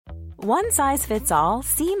One size fits all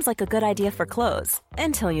seems like a good idea for clothes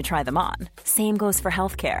until you try them on. Same goes for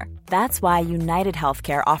healthcare. That's why United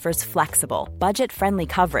Healthcare offers flexible, budget-friendly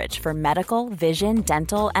coverage for medical, vision,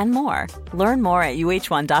 dental, and more. Learn more at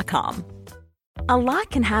uh1.com. A lot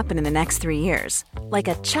can happen in the next 3 years. Like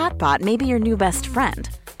a chatbot may be your new best friend.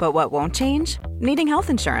 But what won't change? Needing health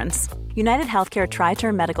insurance. United Healthcare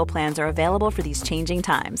Tri-Term Medical Plans are available for these changing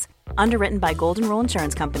times. Underwritten by Golden Rule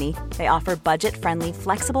Insurance Company, they offer budget-friendly,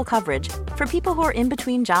 flexible coverage for people who are in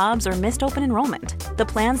between jobs or missed open enrollment. The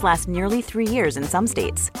plans last nearly 3 years in some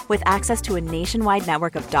states, with access to a nationwide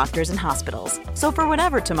network of doctors and hospitals. So for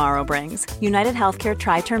whatever tomorrow brings, United Healthcare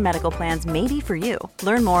Tri-Term Medical Plans may be for you.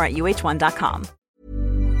 Learn more at uh1.com.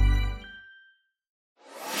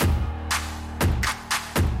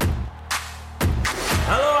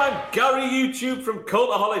 Hello, I'm Gary YouTube from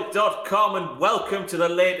Cultaholic.com and welcome to the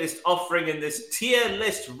latest offering in this tier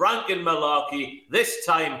list ranking malarkey. This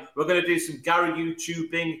time, we're going to do some Gary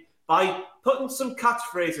YouTubing by putting some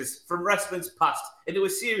catchphrases from wrestling's past into a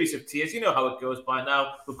series of tiers. You know how it goes by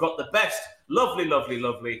now. We've got the best, lovely,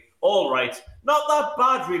 all right, not that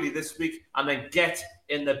bad really this week, and then get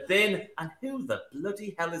in the bin. And who the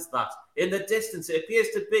bloody hell is that? In the distance, it appears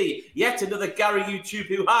to be yet another Gary YouTube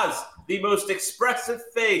who has the most expressive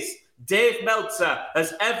face Dave Meltzer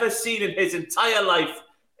has ever seen in his entire life.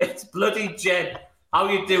 It's bloody Jen. How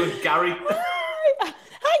are you doing, Gary?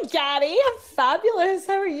 Hi, Gary. I'm fabulous.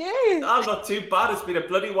 How are you? I'm not too bad. It's been a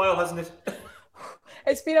bloody while, hasn't it?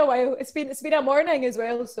 It's been a while. It's been a morning as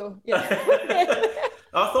well, so yeah.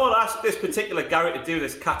 I thought I'd ask this particular Gary to do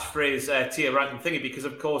this catchphrase tier ranking thingy because,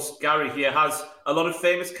 of course, Gary here has a lot of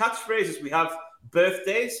famous catchphrases. We have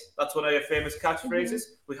birthdays. That's one of your famous catchphrases.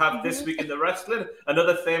 Mm-hmm. We have this week in the wrestling,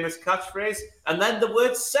 another famous catchphrase. And then the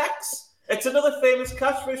word sex. It's another famous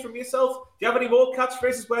catchphrase from yourself. Do you have any more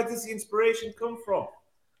catchphrases? Where does the inspiration come from?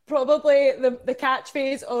 Probably the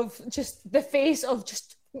catchphrase of just the face of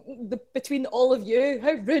just between all of you.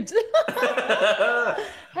 How rude. How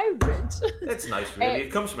rude. It's nice, really.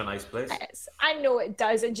 It comes from a nice place. Yes, I know it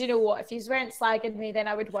does. And do you know what? If you weren't slagging me, then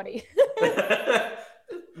I would worry.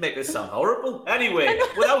 Make this sound horrible. Anyway,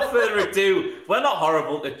 without further ado, we're not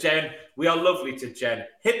horrible to Jen. We are lovely to Jen.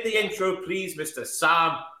 Hit the intro, please, Mr.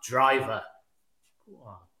 Sam Driver. Go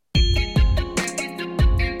on.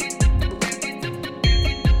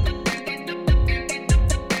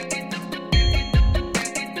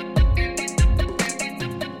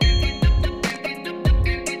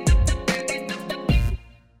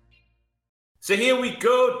 So here we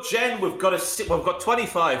go, Jen. We've got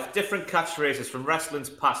 25 different catchphrases from wrestling's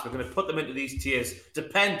past. We're going to put them into these tiers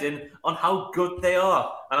depending on how good they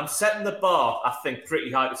are. And I'm setting the bar, I think, pretty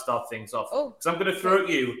high to start things off. Because I'm going to throw at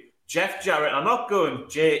you Jeff Jarrett. I'm not going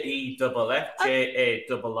Jeff, Jarrett,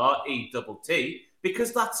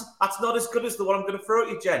 because that's not as good as the one I'm going to throw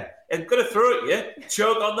at you, Jen. I'm going to throw at you,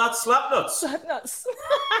 choke on that slapnuts. Slapnuts.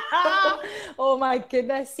 Oh my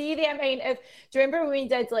goodness. See the amount of, do you remember when we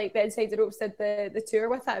did like the Inside the Ropes, did the tour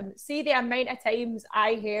with him? See the amount of times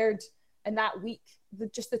I heard in that week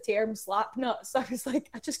just the term slapnuts. I was like,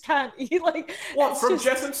 I just can't eat like. What, from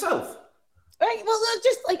Jeff himself? Right, well,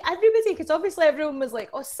 just like everybody, because obviously everyone was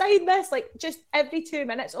like, oh, sign this. Like, just every 2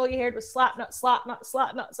 minutes, all you heard was slap nuts.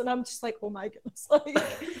 And I'm just like, oh my goodness. Like,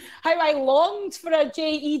 how I longed for a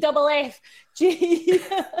Jeff. I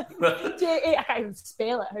can't even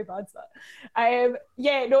spell it. How bad's that?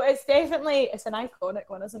 Yeah, no, it's an iconic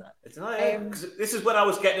one, isn't it? It's not, because this is when I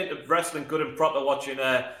was getting into wrestling good and proper, watching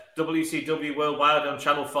WCW Worldwide on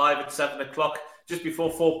Channel 5 at 7 o'clock. Just before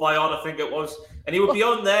 4 by Odd, I think it was. And he would be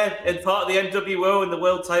on there in part of the NWO in the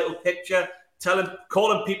world title picture,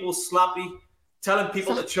 calling people slappy, telling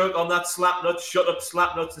people to choke on that slap nuts, shut up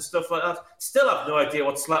slap nuts and stuff like that. Still have no idea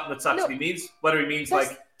what slap nuts actually means. Whether he means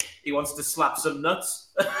like he wants to slap some nuts.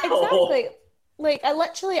 Exactly. Like,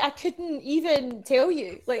 I couldn't even tell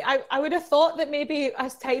you. Like, I would have thought that maybe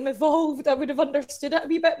as time evolved, I would have understood it a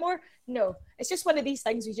wee bit more. No, it's just one of these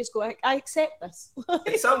things we just go, I accept this.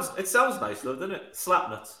 It sounds nice though, doesn't it? Slap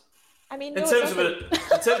nuts. I mean, in terms of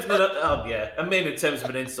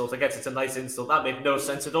an insult, I guess it's a nice insult. That made no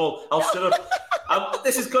sense at all. I'll shut up.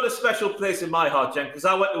 This has got a special place in my heart, Jen, because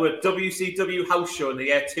I went to a WCW house show in the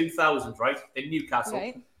year 2000, right, in Newcastle.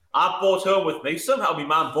 Right. I brought home with me, somehow my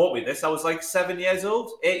man bought me this, I was like 8 years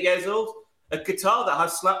old, a guitar that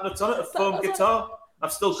has slap nuts on it, a foam guitar.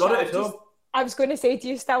 I've still got it at home. I was going to say, do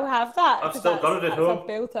you still have that? I've still got it at home.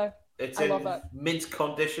 It's in mint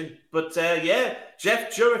condition. But yeah,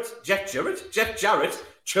 Jeff Jarrett,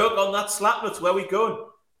 choke on that slap nuts. Where we going?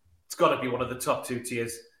 It's got to be one of the top 2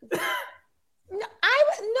 tiers. I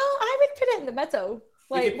would put it in the middle.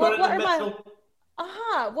 Like, what are my...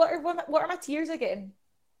 What are my tiers again?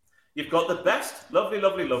 You've got the best, lovely,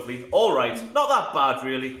 lovely, lovely, all right, not that bad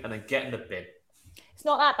really, and then get in the bin. It's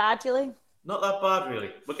not that bad, really. Not that bad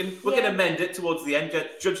really. We can amend it towards the end,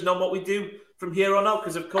 judging on what we do from here on out,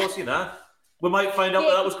 because of course, we might find out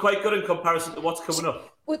that was quite good in comparison to what's coming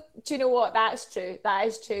up. Well, do you know what? That's true. That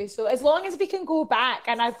is true. So as long as we can go back,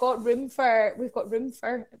 and we've got room for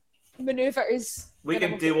manoeuvres. We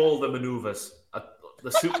can do all the manoeuvres. The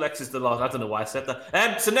suplex is the last. I don't know why I said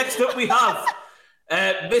that. So next up we have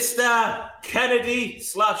Mr. Kennedy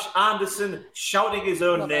 / Anderson shouting his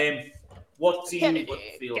own name. What do you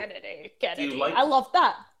feel? Kennedy. Do you like? I loved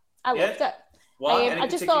that. I loved it. Why? Any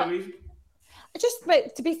particular reason?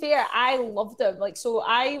 To be fair, I loved him. So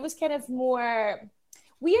I was kind of more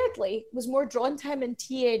drawn to him in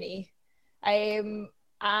TNA,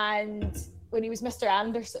 and when he was Mr.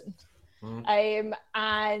 Anderson,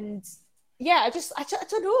 and yeah, I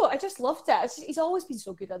don't know, I just loved it. He's always been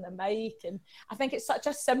so good on the mic, and I think it's such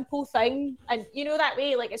a simple thing, and that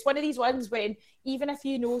way, it's one of these ones when even if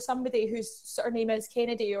you know somebody whose surname is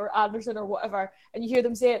Kennedy or Anderson or whatever, and you hear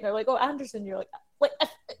them say it, and they're like, "Oh, Anderson," you're like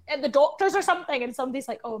at the doctors or something, and somebody's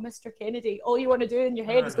like, "Oh, Mr. Kennedy," all you want to do in your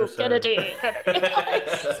head is go, Kennedy.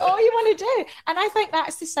 That's all you want to do. And I think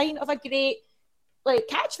that's the sign of a great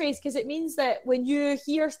catchphrase, because it means that when you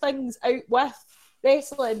hear things out with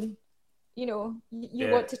wrestling, you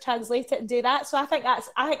want to translate it and do that. So I think that's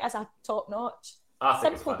a top notch.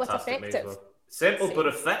 Simple but effective. Well. Simple but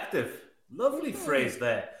effective. Lovely phrase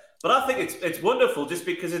there. But I think it's wonderful just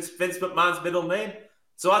because it's Vince McMahon's middle name.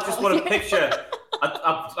 So I just want to picture.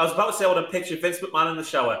 I was about to say I want to picture Vince McMahon in the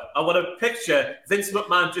shower. I want to picture Vince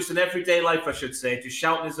McMahon just in everyday life, I should say, just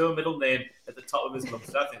shouting his own middle name at the top of his lungs.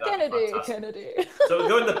 So I think that's fantastic. Kennedy. So we're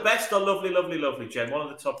going the best or lovely, lovely, lovely, Jen. One of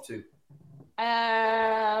the top two.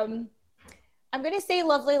 I'm going to say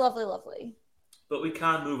lovely, lovely, lovely. But we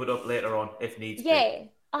can move it up later on if needs be. Yeah.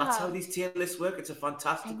 That's how these tier lists work. It's a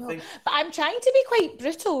fantastic thing. But I'm trying to be quite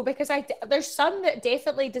brutal because there's some that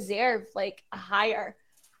definitely deserve a higher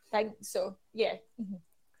thing. So, yeah. Mm-hmm.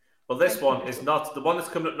 Well, this one is not, the one that's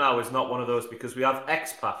coming up now is not one of those because we have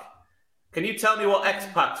X-Pac. Can you tell me what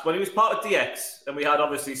X-Pac's, when he was part of DX, and we had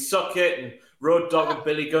obviously Suck It and Road Dogg and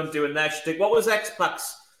Billy Gunn doing their shtick, what was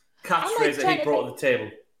X-Pac's catchphrase that he brought to the table?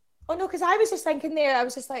 Oh, no, because I was just thinking there, I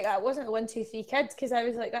was just like, that wasn't the 1, 2, 3 kids, because I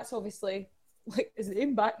was like, that's obviously his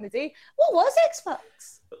name back in the day. What was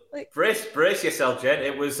X-Pac's? Brace yourself, Jen.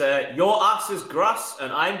 It was your ass is grass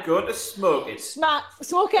and I'm going to smoke it.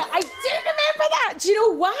 Smoke it. I do remember that. Do you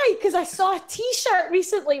know why? Because I saw a T-shirt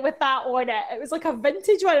recently with that on it. It was a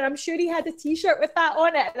vintage one, and I'm sure he had a T-shirt with that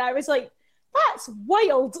on it. And I was like, that's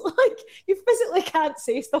wild. You physically can't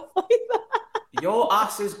say stuff like that. Your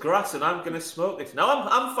ass is grass and I'm going to smoke it. Now,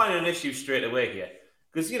 I'm finding an issue straight away here.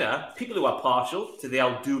 Because, people who are partial to the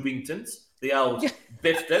old Doobingtons, the old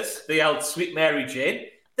Bifters, the old Sweet Mary Jane,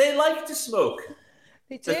 they like to smoke.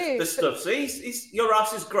 They do. The stuff. So he's your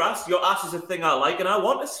ass is grass, your ass is a thing I like, and I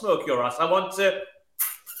want to smoke your ass. I want to...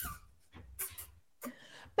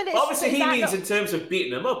 But obviously he means in terms of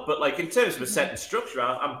beating them up, but in terms of a sentence structure,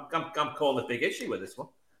 I'm calling a big issue with this one.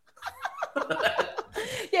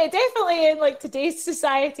 Yeah, definitely in today's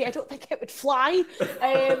society, I don't think it would fly.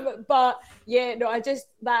 But yeah, no,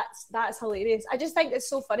 that's hilarious. I just think it's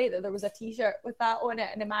so funny that there was a T-shirt with that on it,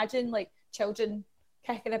 and imagine children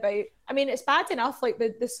kicking about. I mean, it's bad enough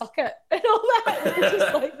the suck it and all that. It's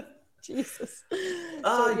just Jesus.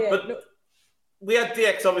 We had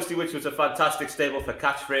DX obviously, which was a fantastic stable for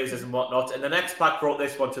catchphrases and whatnot, and the next pack brought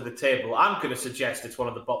this one to the table. I'm going to suggest it's one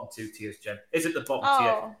of the bottom 2 tiers, Jen. Is it the bottom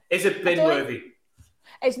tier? Is it bin-worthy?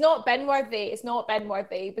 It's not bin-worthy. It's not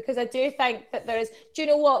bin-worthy because I do think that there is... Do you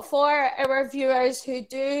know what? For our viewers who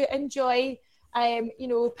do enjoy,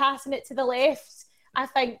 passing it to the left, I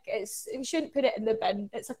think we shouldn't put it in the bin.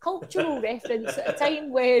 It's a cultural reference at a time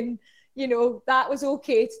when, that was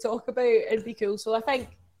okay to talk about and be cool. So I think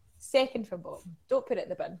second from bottom. Don't put it in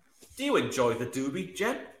the bin. Do you enjoy the doobie,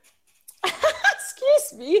 Jen?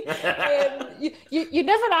 Excuse me. You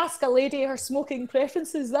never ask a lady her smoking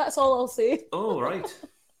preferences. That's all I'll say. Oh, right.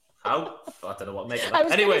 How? I don't know what makes it. I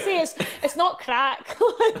was going to say it's not crack.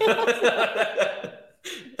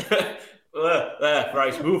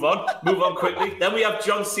 Right, move on quickly. Then we have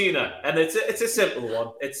John Cena, and it's a simple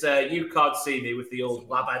one. It's you can't see me with the old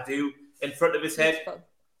wabadoo in front of his head.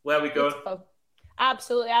 Where are we going?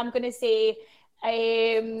 Absolutely, I'm going to say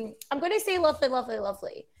lovely, lovely,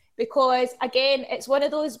 lovely. Because again, it's one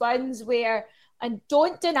of those ones where, and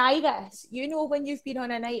don't deny this, when you've been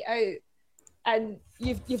on a night out and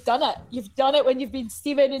you've done it. You've done it when you've been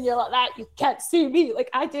steaming and you're like that, you can't see me.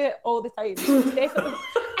 I do it all the time. Definitely.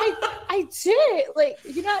 I do. Like,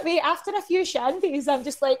 you know what I mean? After a few shandies, I'm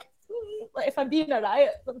just like if I'm being a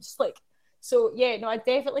riot, I'm just like, so yeah, no, I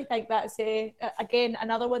definitely think that's again,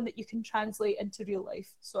 another one that you can translate into real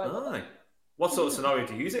life. So what sort of scenario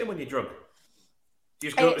do you use it in when you're drunk? Do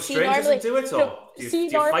you just go up to strangers and do it, or do you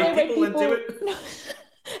fight people and do it? No,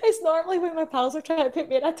 it's normally when my pals are trying to put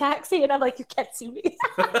me in a taxi and I'm like, you can't see me.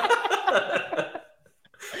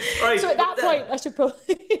 Right, so at that point, I should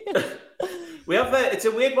probably... We have it's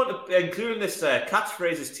a weird one to include in this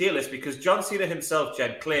catchphrases tier list because John Cena himself,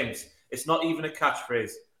 Jen, claims it's not even a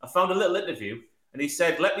catchphrase. I found a little interview and he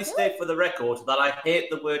said, let me state for the record that I hate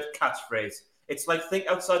the word catchphrase. It's like think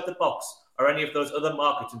outside the box or any of those other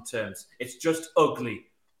marketing terms. It's just ugly.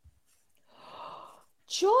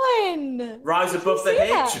 John! Rise above the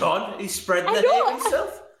hate, John. He's spreading the hate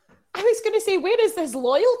himself. I was going to say, where is this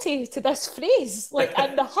loyalty to this phrase? Like,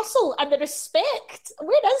 and the hustle and the respect?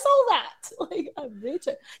 Where is all that? Like, I'm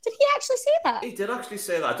raging. Did he actually say that? He did actually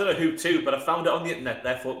say that. I don't know who to, but I found it on the internet,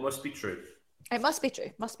 therefore it must be true. It must be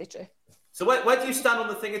true. Must be true. So where do you stand on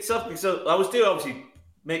the thing itself? Because I was doing, obviously,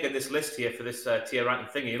 making this list here for this tier ranking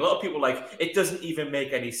thingy. A lot of people are like, it doesn't even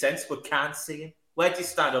make any sense. We can't see him. Where do you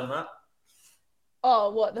stand on that?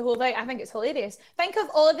 Oh, what, the whole thing? I think it's hilarious. Think of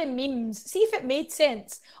all the memes. See if it made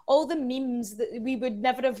sense. All the memes that we would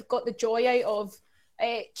never have got the joy out of. Do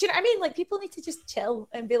you know what I mean? Like, people need to just chill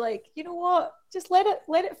and be like, you know what? Just let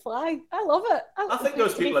it fly. I love it. I think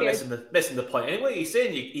those people are missing the point. Anyway, he's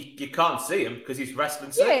saying you can't see him because he's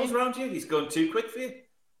wrestling circles around you. He's going too quick for you.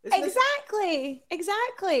 Exactly.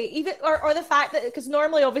 Even or the fact that because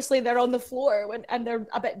normally, obviously, they're on the floor and they're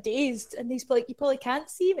a bit dazed, and he's like, you probably can't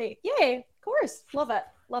see me. Yeah, of course, love it.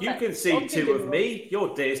 You can see two of me.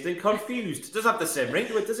 You're dazed and confused. It doesn't have the same ring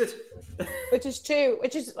to it, does it? Which is true.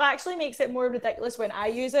 Which actually makes it more ridiculous when I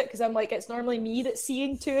use it because I'm like, it's normally me that's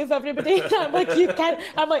seeing two of everybody. And I'm like, you can't.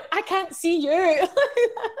 I'm like, I can't see you.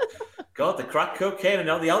 God, the crack cocaine and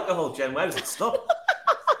now the alcohol, Jen. Where does it stop?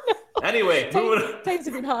 Anyway, times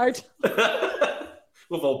have been hard.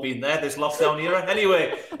 We've all been there, this lockdown era.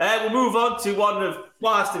 Anyway, we'll move on to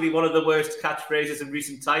what has to be one of the worst catchphrases in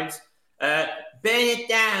recent times. Burn it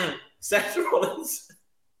down, Seth Rollins.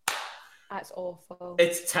 That's awful.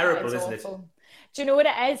 It's terrible, isn't it? Do you know what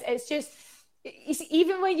it is? It's just,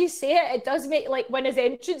 even when you say it, it does make, like, when his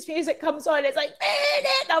entrance music comes on, it's like, burn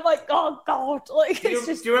it! I'm like, oh, God. Like, do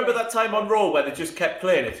you remember that time on Raw where they just kept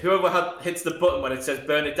playing it? Whoever hits the button when it says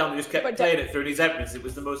burn it down, they just kept playing it through his entrance. It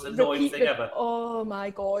was the most annoying thing ever. Oh,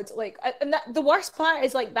 my God. Like, and the worst part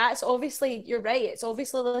is, like, that's obviously, you're right, it's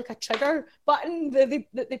obviously like a trigger button that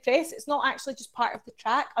they press. It's not actually just part of the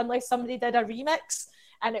track, unless somebody did a remix,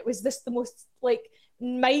 and it was the most, like,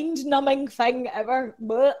 mind-numbing thing ever.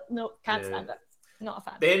 But no, can't stand it. Not a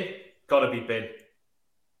fan. Ben, gotta be Ben.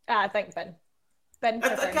 I think Ben. Ben.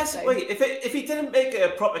 I guess wait, if he didn't make it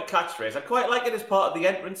a proper catchphrase, I quite like it as part of the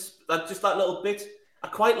entrance. Just that little bit. I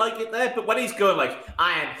quite like it there. But when he's going like,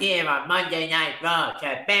 "I am here on Monday Night Raw,"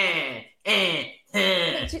 Ben.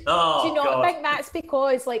 Do you not think that's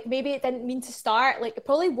because, like, maybe it didn't mean to start? Like, it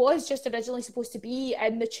probably was just originally supposed to be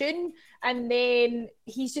in the tune, and then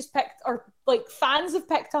he's just picked, or like fans have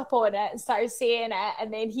picked up on it and started saying it,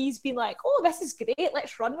 and then he's been like, "Oh, this is great,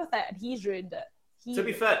 let's run with it," and he's ruined it. To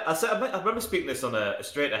be fair, I remember speaking this on a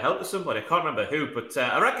Straight to Hell to somebody. I can't remember who, but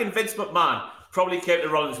I reckon Vince McMahon probably came to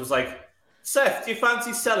Rollins and was like, "Seth, do you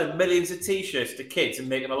fancy selling millions of T-shirts to kids and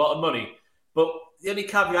making a lot of money? But the only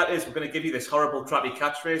caveat is we're going to give you this horrible, crappy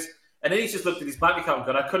catchphrase." And then he's just looked at his bank account and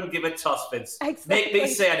gone, "I couldn't give a toss, Vince. Exactly. Make me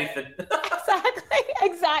say anything."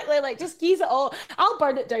 Exactly. Like, just keys it all. I'll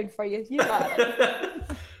burn it down for you. You got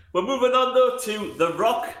it. We're moving on, though, to The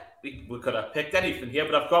Rock. We could have picked anything here,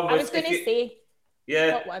 but I've gone with... I was going to say...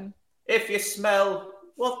 Yeah. What one? If you smell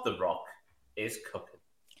what The Rock is cooking.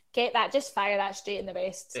 Get that. Just fire that straight in the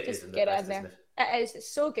breast. Just get it in there. It is. It's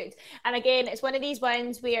so good. And again, it's one of these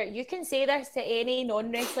ones where you can say this to any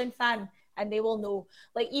non-wrestling fan and they will know.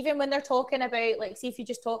 Like, even when they're talking about, like, see if you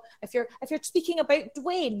just talk, if you're speaking about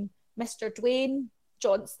Dwayne, Mr. Dwayne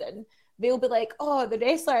Johnson, they'll be like, "Oh, the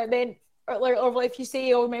wrestler," and then or if you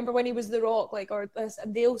say, "Oh, remember when he was The Rock," like, or this,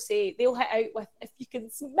 and they'll hit out with, "If you can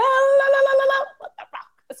smell what The Rock."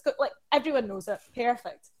 It's good. Like, everyone knows it.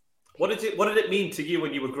 Perfect. What did it mean to you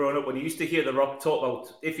when you were growing up, when you used to hear The Rock talk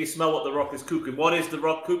about, if you smell what The Rock is cooking? What is The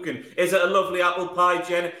Rock cooking? Is it a lovely apple pie,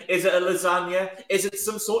 Jen? Is it a lasagna? Is it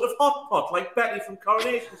some sort of hot pot like Betty from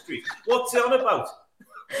Coronation Street? What's it on about?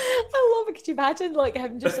 I love it. Could you imagine, like,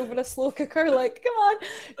 him just over a slow cooker? Like, come on.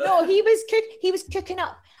 No, he was cooking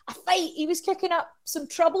up a fight. He was cooking up some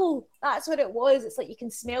trouble. That's what it was. It's like you can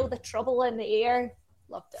smell the trouble in the air.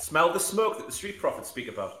 Loved it. Smell the smoke that the Street Profits speak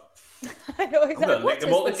about. I know exactly. I'm going to link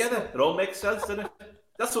them all together. It all makes sense, doesn't it?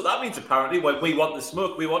 That's what that means, apparently. When we want the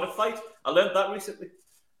smoke, we want to fight. I learned that recently.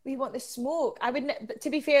 We want the smoke. I wouldn't. But to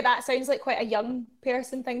be fair, that sounds like quite a young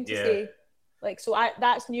person thing to say. Like, so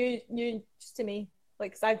that's new just to me.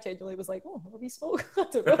 Like, because I genuinely was like, oh, we smoke. I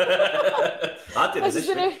don't know. I did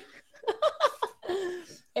initially.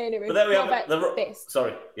 Anyway, but there we have it.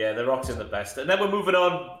 The Rock's in the best. And then we're moving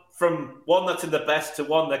on from one that's in the best to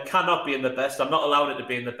one that cannot be in the best. I'm not allowing it to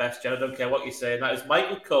be in the best, Jen. I don't care what you say. And that is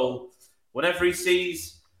Michael Cole. Whenever he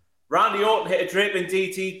sees Randy Orton hit a draping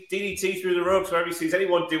DDT through the ropes, whenever he sees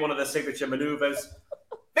anyone do one of their signature maneuvers,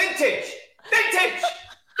 vintage! Vintage!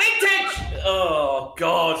 Vintage! Oh,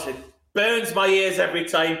 God. It burns my ears every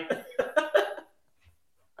time.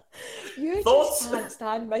 You just can't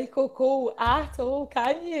stand Michael Cole at all,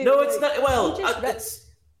 can you? No, it's not. Well,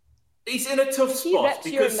 he's in a tough spot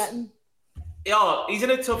because he's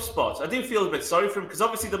in a tough spot. I do feel a bit sorry for him because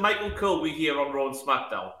obviously the Michael Cole we hear on Raw and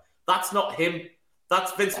SmackDown, that's not him.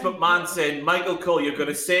 That's Vince McMahon saying, Michael Cole, you're going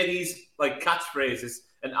to say these like catchphrases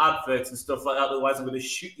and adverts and stuff like that, otherwise I'm going to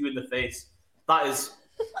shoot you in the face. That is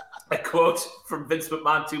a quote from Vince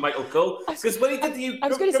McMahon to Michael Cole. Because when he did the... I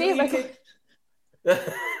was going to say, Michael...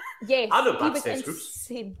 Yes, I know backstage groups.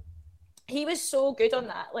 He was so good on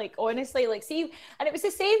that. Like, honestly, like, see, and it was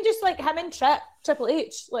the same just like him and Triple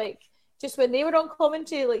H, like, just when they were on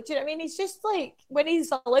commentary, like, do you know what I mean? He's just like, when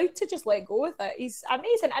he's allowed to just let go with it, he's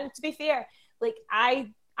amazing. And to be fair, like,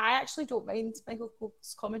 I actually don't mind Michael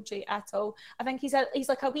Cole's commentary at all. I think he's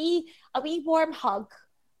like a wee warm hug.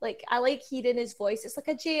 Like, I like hearing his voice. It's like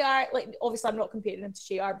a JR, like, obviously I'm not comparing him to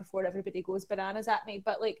JR before everybody goes bananas at me,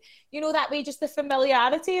 but like, you know, that way, just the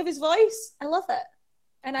familiarity of his voice. I love it.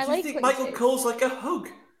 And I like. Do you think Michael Cole's like a hug?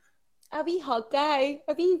 A wee hug guy.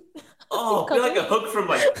 A wee. Oh, it'd be like a hug from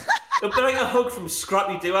it'd be like a hug from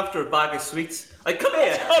Scrappy Doo after a bag of sweets. Like, come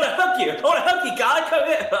here, I want to hug you. I want to hug you, guy. Come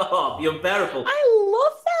here. Oh, be unbearable. I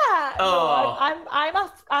love that. Oh, no,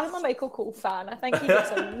 I'm a Michael Cole fan. I think he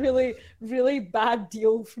gets a really, really bad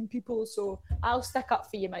deal from people. So I'll stick up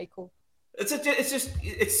for you, Michael.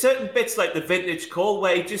 It's certain bits like the vintage Cole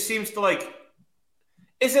where he just seems to like.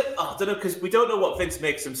 Is it? Oh, I don't know, because we don't know what Vince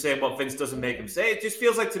makes him say and what Vince doesn't make him say. It just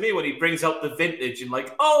feels like to me when he brings out the vintage and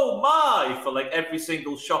like, oh my, for like every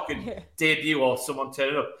single shocking debut or someone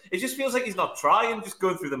turning up. It just feels like he's not trying, just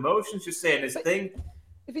going through the motions, just saying his thing.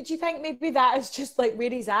 But do you think maybe that is just like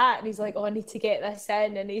where he's at and he's like, oh, I need to get this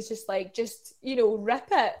in, and he's just like, rip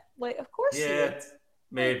it. Like, of course he would.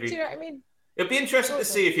 Maybe. Do you know what I mean? It'd be interesting to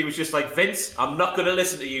see if he was just like, Vince, I'm not going to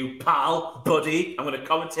listen to you, pal, buddy. I'm going to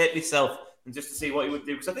commentate myself. And just to see what he would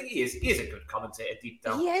do, because I think he is a good commentator deep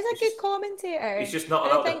down. He is a good commentator. He's just not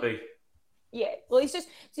allowed to be. Yeah, well, he's just,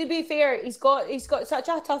 to be fair, he's got such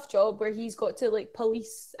a tough job where he's got to like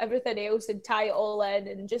police everything else and tie it all in,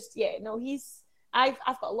 and just I've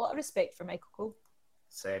got a lot of respect for Michael Cole.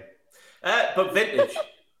 Same, but vintage.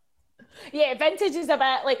 Yeah, vintage is a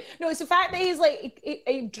bit like, no, it's the fact that he's like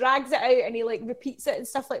he drags it out and he like repeats it and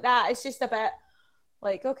stuff like that. It's just a bit.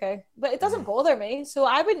 Like, okay. But it doesn't bother me, so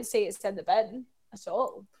I wouldn't say it's in the bin at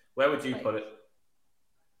all. Where would you put it?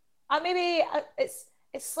 Maybe it's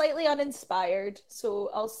slightly uninspired, so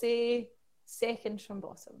I'll say second from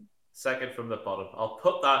bottom. Second from the bottom. I'll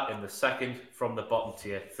put that in the second from the bottom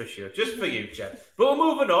tier for sure. Just for you, Jen. But we're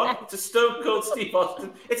moving on to Stone Cold Steve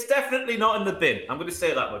Austin. It's definitely not in the bin. I'm going to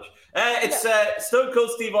say that much. It's Stone Cold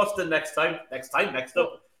Steve Austin next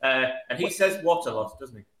up. And he says what a lot,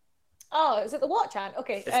 doesn't he? Oh, is it the what chant?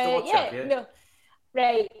 Okay. It's the what chant, yeah. No.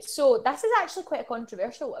 Right. So this is actually quite a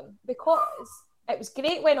controversial one because it was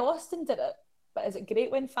great when Austin did it, but is it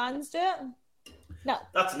great when fans do it? No.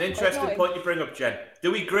 That's an interesting point you bring up, Jen.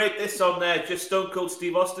 Do we grade this on just Stone Cold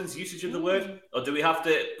Steve Austin's usage of the word, or do we have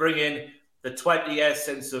to bring in the 20 years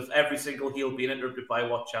since of every single heel being interrupted by a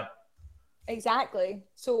what chant? Exactly.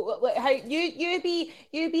 So, how you be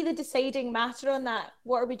the deciding matter on that?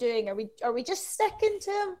 What are we doing? Are we just sticking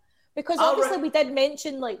to him? Because obviously we did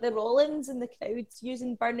mention like the Rollins and the crowds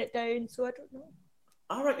using Burn It Down, so I don't know.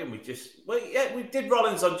 I reckon we did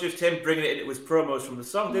Rollins on just him bringing it into his promos from the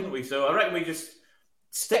song, didn't we? So I reckon we just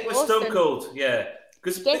stick with Stone Cold, yeah.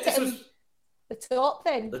 Because this was the top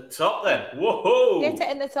then. The top then. Whoa! Get it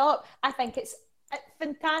in the top. I think it's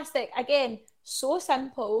fantastic. Again, so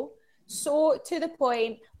simple, so to the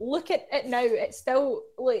point. Look at it now. It's still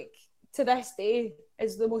like to this day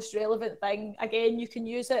is the most relevant thing. Again, you can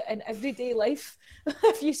use it in everyday life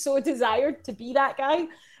if you so desired to be that guy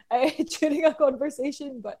during a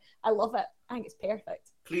conversation. But I love it. I think it's perfect.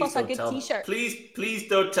 Plus a good t-shirt. Please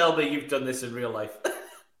don't tell me you've done this in real life.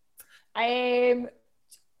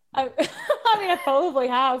 I mean, I probably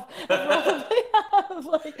have.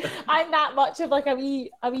 Like, I'm that much of like a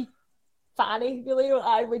wee fanny, really.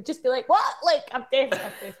 I would just be like, what? Like, I've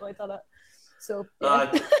definitely done it. So,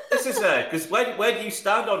 yeah. This is because where do you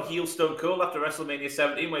stand on heel Stone Cold after WrestleMania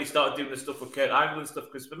 17 when you started doing the stuff with Kurt Angle and stuff?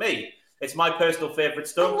 Because for me, it's my personal favorite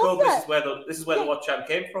Stone Cold. This is where the What Champ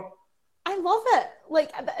came from. I love it.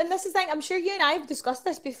 Like, and this is the thing, I'm sure you and I have discussed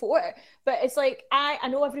this before, but it's like, I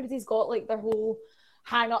know everybody's got like their whole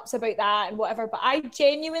hang-ups about that and whatever, but I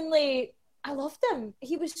loved him.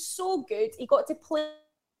 He was so good. He got to play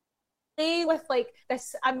with like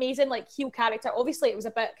this amazing like heel character. Obviously it was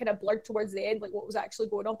a bit kind of blurred towards the end, like what was actually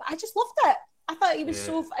going on, but I just loved it. I thought he was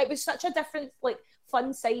it was such a different, like,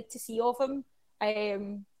 fun side to see of him.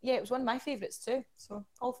 It was one of my favourites too, so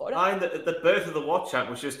all for it. The birth of the What Champ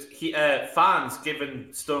was just fans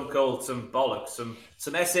giving Stone Cold some bollocks, some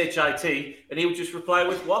shit, and he would just reply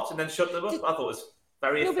with what, and then shut them up. I thought it was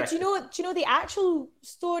very effective. But do you know the actual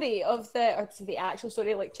story of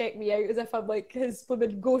like, check me out as if I'm like his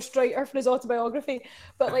woman ghostwriter for his autobiography,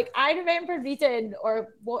 but like I remember reading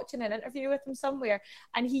or watching an interview with him somewhere,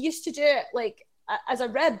 and he used to do it like as a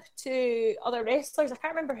rib to other wrestlers. I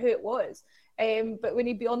can't remember who it was. But when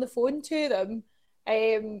he'd be on the phone to them,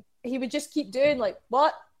 he would just keep doing like,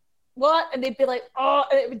 what? And they'd be like, oh,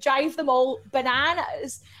 and it would drive them all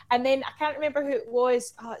bananas. And then I can't remember who it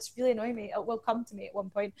was. Oh, it's really annoying me. It will come to me at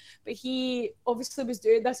one point. But he obviously was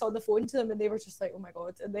doing this on the phone to them, and they were just like, oh my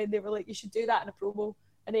God. And then they were like, you should do that in a promo.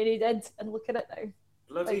 And then he did. And look at it now.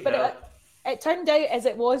 Bloody hell. But it turned out as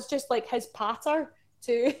it was just like his patter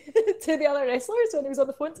to the other wrestlers when he was on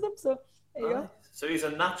the phone to them. So there you go. So he's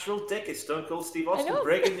a natural dick. It's Stone Cold Steve Austin.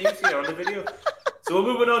 Breaking news here on the video. So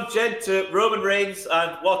we're moving on, Jen, to Roman Reigns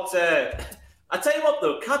and what... I tell you what,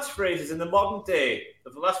 though, catchphrases in the modern day,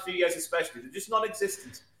 of the last few years especially, they're just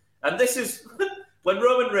non-existent. And this is... when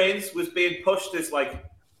Roman Reigns was being pushed as, like,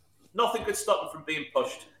 nothing could stop him from being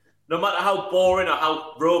pushed. No matter how boring or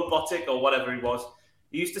how robotic or whatever he was.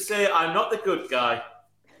 He used to say, I'm not the good guy.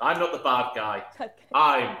 I'm not the bad guy.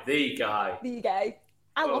 I'm the guy. The guy.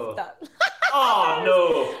 I loved that. Oh,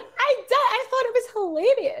 no. I thought it was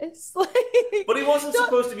hilarious. Like, but he wasn't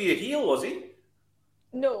supposed to be a heel, was he?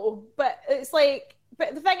 No, but it's like...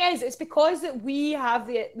 But the thing is, it's because that we have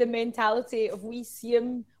the mentality of we see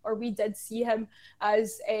him, or we did see him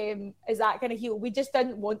as that kind of heel. We just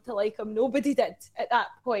didn't want to like him. Nobody did at that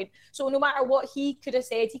point. So no matter what he could have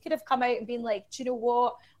said, he could have come out and been like, do you know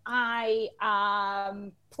what? I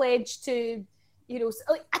pledged to... You know,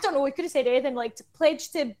 like, I don't know, we could have said anything like to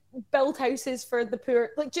pledge to build houses for the poor.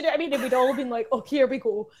 Like, do you know what I mean? And we'd all been like, oh, here we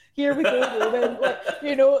go, Roman. Like,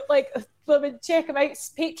 you know, like, check him out,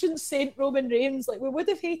 patron saint Roman Reigns. Like, we would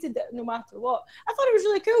have hated it no matter what. I thought it was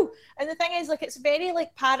really cool. And the thing is, like, it's very,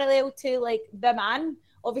 like, parallel to, like, The Man.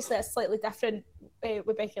 Obviously, it's slightly different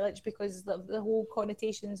with Becky Lynch because the whole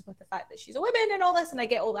connotations with the fact that she's a woman and all this, and I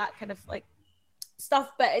get all that kind of, like,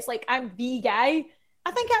 stuff. But it's like, I'm the guy. I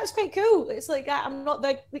think that was quite cool. It's like, I'm not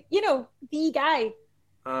the guy.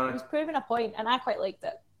 He was proving a point, and I quite liked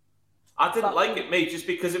it. I didn't like it, mate, just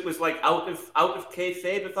because it was like out of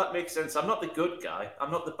kayfabe, if that makes sense. I'm not the good guy. I'm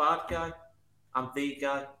not the bad guy. I'm the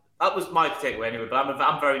guy. That was my takeaway anyway. But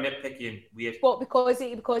I'm very nitpicky and weird. What, because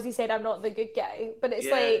he said I'm not the good guy? But it's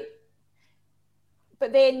like.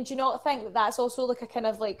 But then, do you not think that that's also like a kind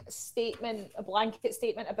of like statement, a blanket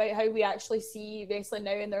statement about how we actually see wrestling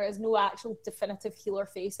now, and there is no actual definitive heel or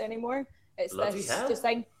face anymore? It's this just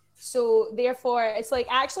thing. So therefore, it's like,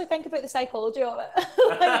 actually think about the psychology of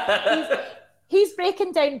it. Like, he's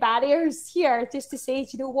breaking down barriers here just to say, do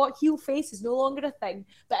you know what, heel face is no longer a thing.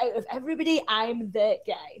 But out of everybody, I'm the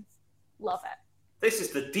guy. Love it. This is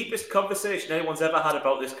the deepest conversation anyone's ever had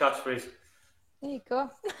about this catchphrase. There you go.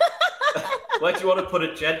 Where do you want to put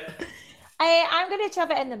it, Jen? I'm going to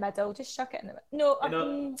shove it in the middle. Just chuck it in the middle.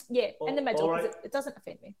 No, in the middle, because it doesn't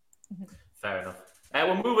offend me. Fair enough.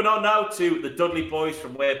 We're moving on now to the Dudley Boys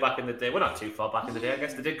from way back in the day. We're not too far back in the day, I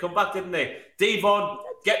guess. They did come back, didn't they? Devon,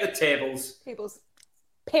 get the tables.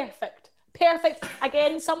 Perfect.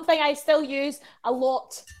 Again, something I still use a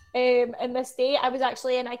lot in this day. I was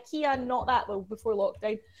actually in IKEA not that long before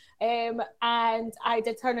lockdown. And I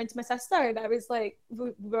did turn into my sister, and I was like,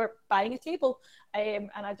 we were buying a table, and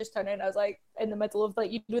I just turned around, I was like, in the middle of,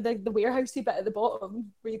 like, you know, the warehousey bit at the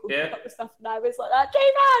bottom where you go pick up the stuff, and I was like,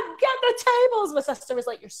 J-Man, get the tables. My sister was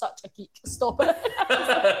like, you're such a geek, stop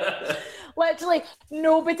it. Literally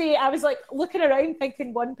nobody. I was like looking around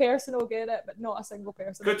thinking one person will get it, but not a single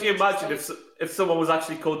person. Could you imagine if someone was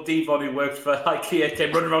actually called Devon who worked for IKEA,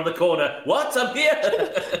 came running around the corner, what, I'm here?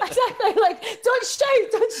 Exactly, like, don't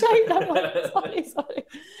shout Sorry.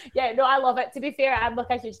 Yeah, no, I love it. To be fair, I'm like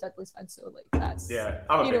a huge Dudley's fan, so like that's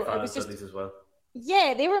I'm a big fan of Dudley's as well.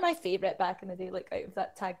 Yeah, they were my favourite back in the day, like out of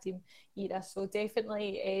that tag team era. So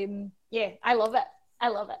definitely, I love it. I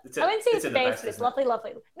wouldn't say it's the best, but it's lovely.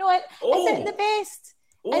 No, is it the best?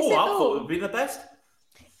 Oh, I thought it would be the best.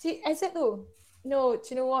 Is it though? No, do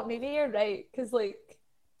you know what? Maybe you're right, because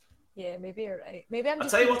maybe you're right. Maybe I'm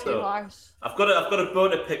just being too harsh. I've got a bone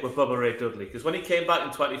to pick with Bubba Ray Dudley, because when he came back in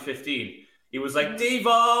 2015, he was like,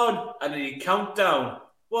 Devon! And then he'd count down.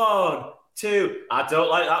 1, 2. I don't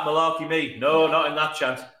like that malarkey, me. No, not in that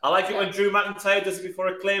chant. I like it when Drew McIntyre does it before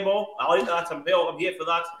a Claymore. I like that. I'm here for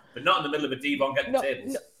that. But not in the middle of a Devon getting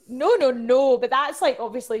tables. No. But that's like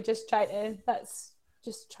obviously just trying to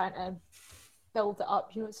build it up.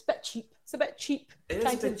 You know, it's a bit cheap. It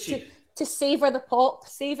is a bit cheap. To savour the pop,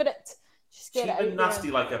 savour it. Just get cheap it out and nasty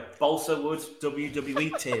there. like a Balsa Wood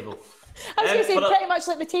WWE table. I was going to say pretty much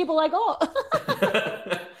like the table I got.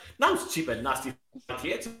 Now it's cheap and nasty.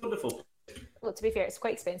 It's wonderful. Well, to be fair, it's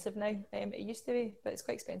quite expensive now. It used to be, but it's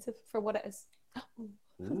quite expensive for what it is.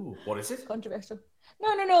 Ooh, what is it? Controversial.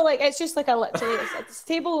 No. Like it's just like it's a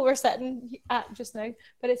table we're sitting at just now.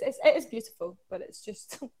 But it is beautiful. But it's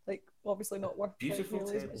just like obviously not worth beautiful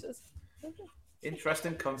like, table.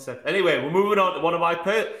 Interesting concept. Anyway, we're moving on to one of my.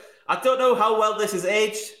 I don't know how well this is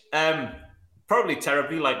aged. Probably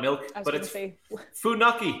terribly, like milk. But it's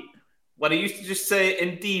Funaki. When he used to just say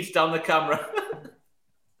 "indeed" down the camera.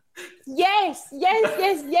 Yes.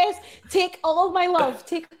 Take all my love.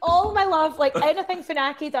 Like anything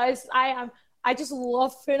Funaki does, I just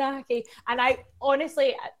love Funaki. And I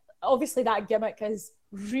honestly, obviously that gimmick is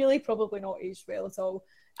really probably not aged well at all.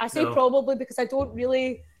 I say probably because I don't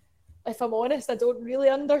really, if I'm honest, I don't really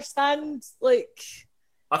understand, like...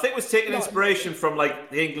 I think it was taking inspiration from, like,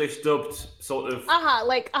 the English dubbed sort of...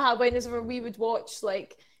 whenever we would watch,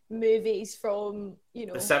 like, movies from, you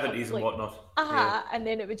know... the 70s and whatnot. And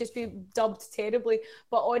then it would just be dubbed terribly.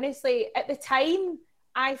 But honestly, at the time,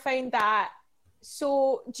 I found that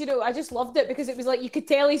so, do you know, I just loved it because it was like, you could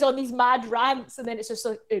tell he's on these mad rants and then it's just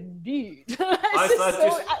like, indeed.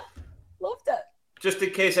 I loved it. Just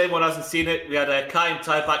in case anyone hasn't seen it, we had a Kai En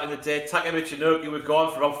Tai back in the day. Taka Michinoku would go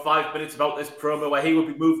on for about 5 minutes about this promo where he would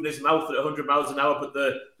be moving his mouth at 100 miles an hour, but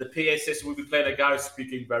the PA system would be playing a guy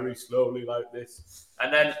speaking very slowly like this.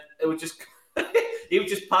 And then it would just... he would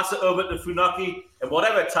just pass it over to Funaki, and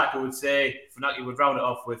whatever Taka would say, Funaki would round it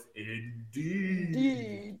off with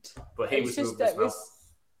indeed. But he was moving his mouth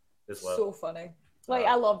as well. So funny. Like,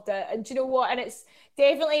 I loved it. And do you know what? And it's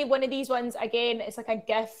definitely one of these ones, again, it's like a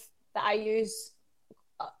gif that I use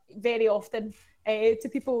very often to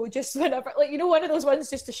people just whenever, like, you know, one of those ones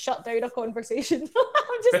just to shut down a conversation.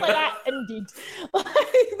 I'm just like, indeed. You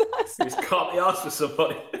just can't be asked for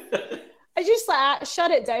somebody. I just like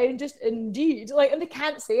shut it down, just indeed. Like, and they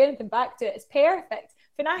can't say anything back to it. It's perfect.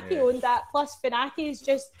 Funaki owned that. Plus, Funaki is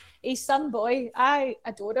just a sun boy. I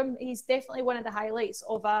adore him. He's definitely one of the highlights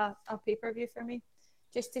of a pay-per-view for me.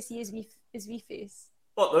 Just to see his wee face.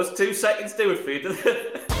 What, those 2 seconds do it for you?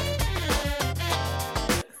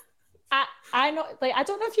 I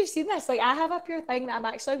don't know if you've seen this. Like, I have a pure thing that I'm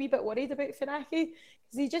actually a wee bit worried about Funaki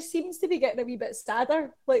because he just seems to be getting a wee bit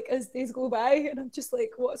sadder, like, as days go by, and I'm just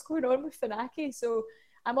like, what's going on with Funaki? So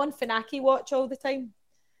I'm on Funaki watch all the time.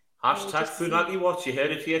 Hashtag Funaki watch. You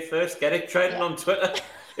heard it here first. Get it trending on Twitter.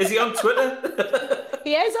 Is he on Twitter?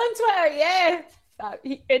 He is on Twitter. Yeah,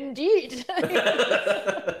 indeed.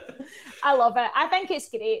 I love it. I think it's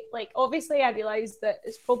great. Like, obviously, I realise that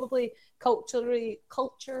it's probably culturally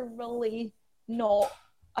not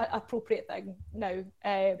an appropriate thing now.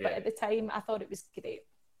 But at the time, I thought it was great.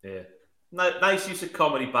 Yeah. Nice use of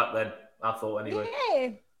comedy back then, I thought, anyway.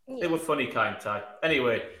 Yeah. They were funny Kai En Tai.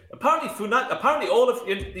 Anyway, apparently all of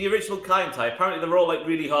the original Kai En Tai, apparently they were all, like,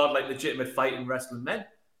 really hard, like, legitimate fighting wrestling men,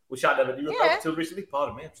 which I never knew about until recently.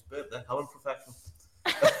 Pardon me, I'm just burped there. How unprofessional.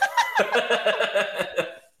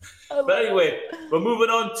 But anyway, we're moving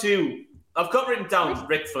on to... I've got written down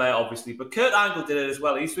Ric Flair, obviously, but Kurt Angle did it as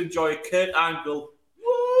well. I used to enjoy Kurt Angle.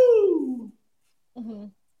 Woo! Mm-hmm.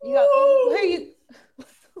 You got... who are you...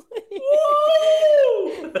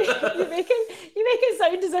 you make it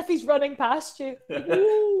sound as if he's running past you.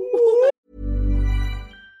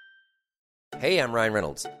 Hey, I'm Ryan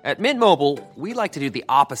Reynolds. At Mint Mobile, we like to do the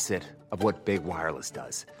opposite of what Big Wireless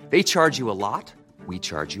does. They charge you a lot. We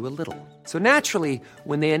charge you a little. So naturally,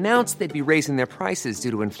 when they announced they'd be raising their prices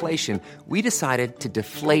due to inflation, we decided to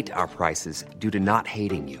deflate our prices due to not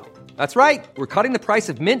hating you. That's right. We're cutting the price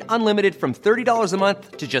of Mint Unlimited from $30 a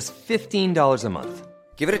month to just $15 a month.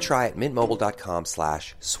 Give it a try at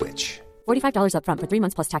mintmobile.com/switch. $45 upfront for 3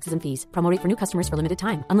 months plus taxes and fees. Promo rate for new customers for limited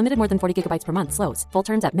time. Unlimited more than 40 gigabytes per month slows. Full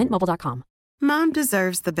terms at mintmobile.com. Mom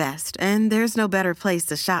deserves the best, and there's no better place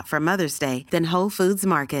to shop for Mother's Day than Whole Foods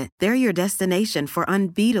Market. They're your destination for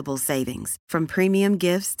unbeatable savings, from premium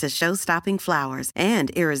gifts to show-stopping flowers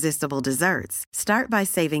and irresistible desserts. Start by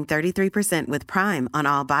saving 33% with Prime on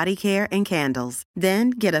all body care and candles.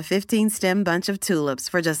 Then get a 15-stem bunch of tulips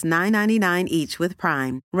for just $9.99 each with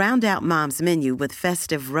Prime. Round out Mom's menu with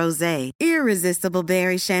festive rosé, irresistible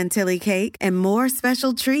berry chantilly cake, and more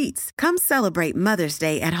special treats. Come celebrate Mother's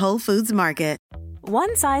Day at Whole Foods Market.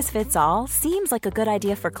 One size fits all seems like a good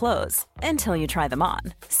idea for clothes until you try them on.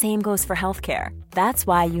 Same goes for healthcare. That's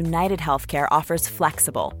why United Healthcare offers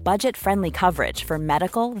flexible, budget-friendly coverage for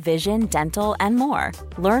medical, vision, dental, and more.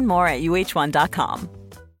 Learn more at uh1.com.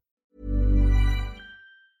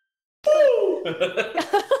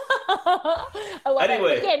 I love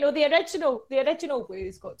Anyway. it. But yeah, no, the original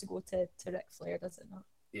Woo's got to go to Ric Flair, does it not?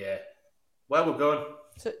 Yeah. Where we're going.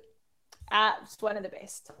 So, it's one of the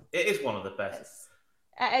best. It is one of the best.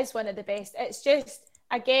 It is one of the best. It's just,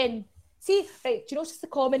 again, see, right, do you notice the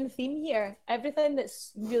common theme here? Everything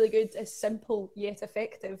that's really good is simple yet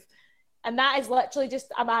effective. And that is literally just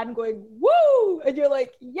a man going, woo! And you're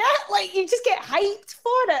like, yeah, like you just get hyped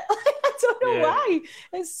for it. I don't know why.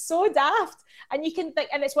 It's so daft. And you can think,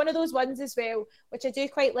 and it's one of those ones as well, which I do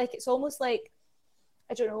quite like. It's almost like,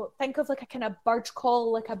 I don't know, think of like a kind of bird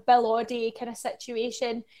call, like a Bill Oddie kind of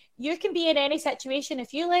situation. You can be in any situation.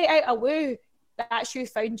 If you let out a woo, that's you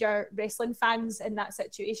found your wrestling fans in that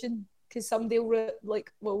situation, because somebody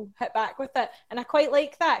will hit back with it. And I quite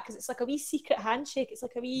like that, because it's like a wee secret handshake. It's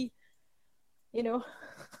like a wee, you know.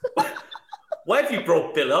 Where have you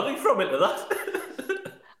brought Bill Oddie from into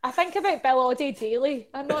that? I think about Bill Oddie daily.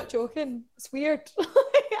 I'm not joking. It's weird.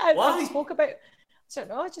 Why? I spoke about... I don't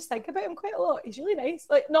know, I just think about him quite a lot. He's really nice.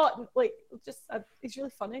 Like, not like, just, he's really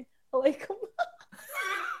funny. I like him.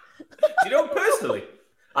 Do you know him personally?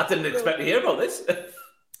 I didn't expect to hear about this.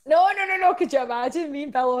 No. Could you imagine me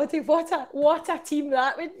and Bill Oddie? What a team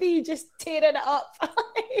that would be, just tearing it up.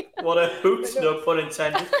 What a hoot, no pun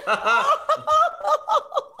intended.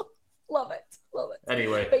 Love it.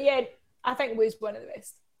 Anyway. But yeah, I think Woo's one of the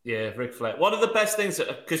best. Yeah, Ric Flair. One of the best things,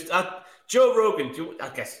 because Joe Rogan, do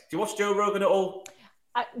you watch Joe Rogan at all?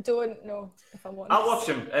 I don't know, if I'm honest. I watch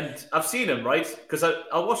him, and I've seen him, right? Because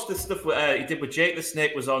I watched the stuff he did with Jake the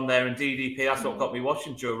Snake was on there, and DDP. That's what got me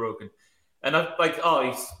watching Joe Rogan. And I'm like,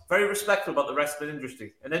 he's very respectful about the wrestling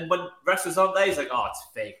industry. And then when wrestlers aren't there, he's like, it's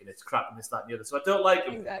fake and it's crap and this, that, and the other. So I don't like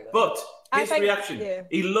him. Exactly. But his reaction,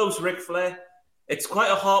 he loves Ric Flair. It's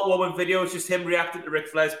quite a heartwarming video. It's just him reacting to Ric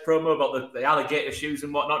Flair's promo about the alligator shoes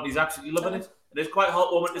and whatnot, and he's absolutely loving it. And it's quite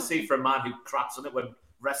heartwarming to see for a man who craps on it when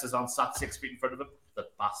wrestlers aren't sat 6 feet in front of him. The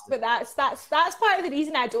bastard. But that's part of the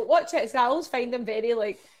reason I don't watch it. Is I always find him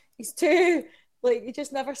very he's too he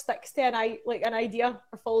just never sticks to an idea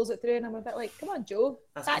or follows it through, and I'm a bit like, come on, Joe.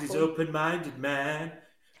 That's because he's open-minded, man.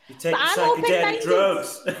 You take psychedelic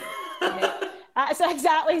drugs. Yeah, that's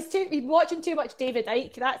exactly. He's watching too much David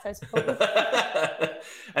Icke. That's his problem.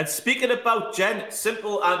 And speaking about Jen,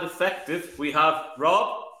 simple and effective, we have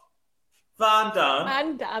Rob Van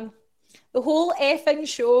Dam. The whole effing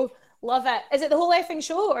show. Love it. Is it the whole effing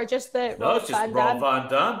show or just the No, it's just Rob Van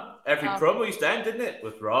Dam. Every promo used to end, didn't it?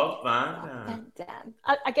 With Rob Van Dam.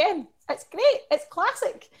 Again, it's great. It's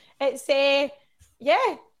classic. It's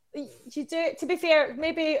you do, to be fair,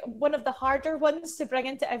 maybe one of the harder ones to bring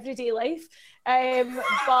into everyday life.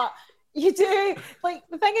 But you do,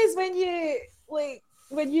 the thing is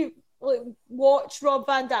when you watch Rob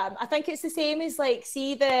Van Dam, I think it's the same as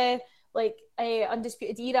see the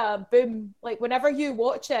Undisputed Era, boom. Whenever you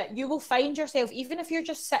watch it, you will find yourself, even if you're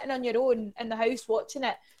just sitting on your own in the house watching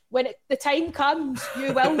it, when the time comes,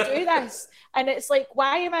 you will do this. And it's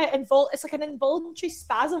why am I involved? It's like an involuntary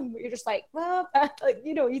spasm where you're just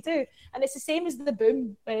you do. And it's the same as the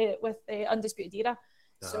boom with the Undisputed Era.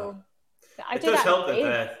 So I do that. It does help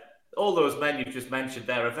that all those men you've just mentioned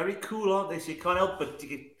there are very cool, aren't they? So you can't help but,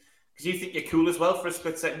 because you think you're cool as well for a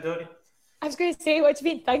split second, don't you? I was going to say, what do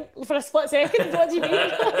you mean think for a split second? What do you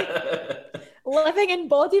mean? Living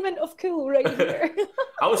embodiment of cool right here.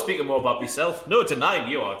 I was speaking more about myself. No denying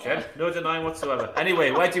you are, Jen. No denying whatsoever.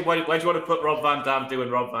 Anyway, where do you want to put Rob Van Dam doing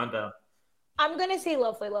Rob Van Dam? I'm going to say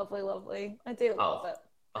lovely, lovely, lovely. I do love it.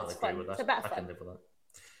 I'll agree with that. It's a bit of fun. I can live with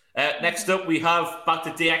that. Next up, we have back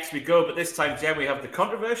to DX we go, but this time, Jen, we have the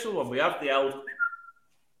controversial one. We have the old...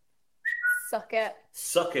 Suck it.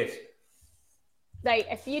 Suck it. Right,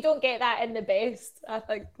 if you don't get that in the best, I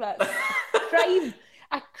think that's a crime.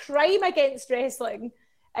 A crime against wrestling.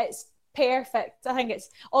 It's perfect. I think it's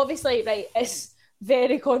obviously, right, it's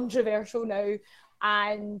very controversial now.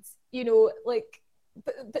 And, you know, like,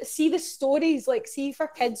 but see the stories, like, see for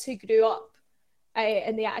kids who grew up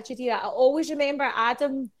in the Attitude Era. I always remember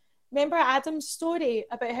Adam's story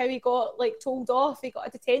about how he got, like, told off. He got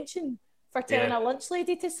a detention for telling a lunch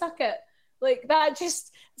lady to suck it. Like, that,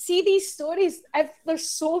 just see these stories. There's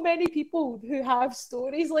so many people who have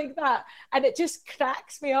stories like that, and it just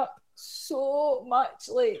cracks me up so much.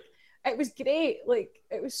 Like, it was great. Like,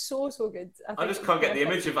 it was so good. I just can't get the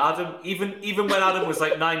image of Adam. Even when Adam was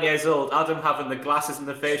like 9 years old, Adam having the glasses and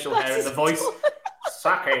the facial hair and the voice.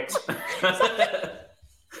 Suck it.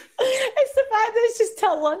 It's the fact that it's just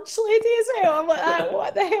a lunch lady as well. I'm like,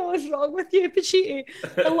 what the hell is wrong with you, Pacitti?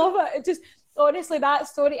 I love it. It just, honestly, that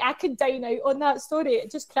story, I could dine out on that story.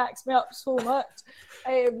 It just cracks me up so much.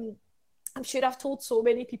 I'm sure I've told so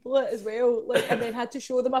many people it as well, like, and then had to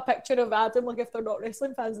show them a picture of Adam, like, if they're not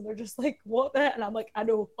wrestling fans, and they're just like, what the? And I'm like, I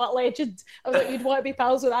know, what legend. I was like, you'd want to be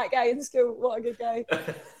pals with that guy in school. What a good guy.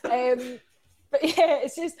 But yeah,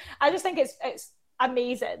 it's just, I just think it's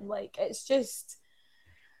amazing. Like, it's just,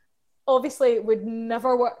 obviously it would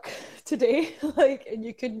never work today, like, and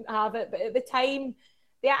you couldn't have it. But at the time,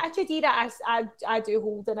 the Attitude Era, I do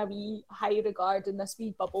hold in a wee high regard in this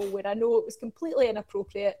wee bubble where I know it was completely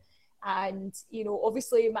inappropriate. And, you know,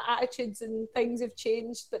 obviously my attitudes and things have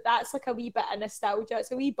changed, but that's like a wee bit of nostalgia.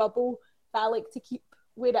 It's a wee bubble that I like to keep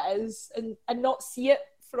where it is and not see it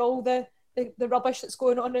for all the rubbish that's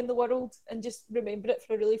going on in the world, and just remember it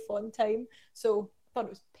for a really fun time. So I thought it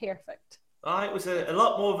was perfect. It was a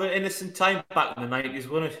lot more of an innocent time back in the 90s,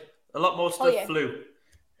 wasn't it? A lot more stuff flew.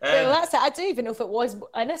 Well, that's it. I don't even know if it was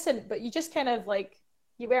innocent, but you just kind of, like,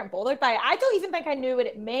 you weren't bothered by it. I don't even think I knew what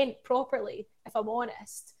it meant properly, if I'm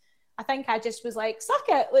honest. I think I just was like, suck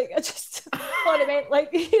it. Like, I just what it meant, like,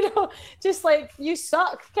 you know, just like, you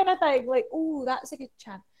suck kind of thing. Like, oh, that's a good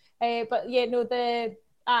chant. But yeah, no,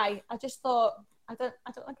 I just thought, I don't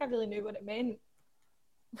think I really knew what it meant.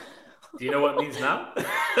 Do you know what it means now?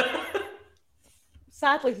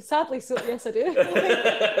 Sadly, so yes, I do.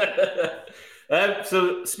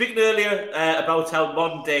 So speaking earlier about how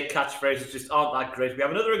modern day catchphrases just aren't that great, we have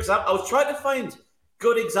another example. I was trying to find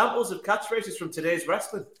good examples of catchphrases from today's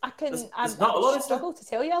wrestling. There's not a lot of struggle to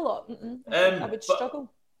tell you a lot. I would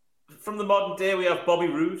struggle. From the modern day, we have Bobby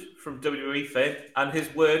Roode from WWE fame, and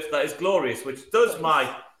his word that is glorious, which does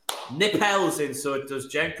my nipples in, so it does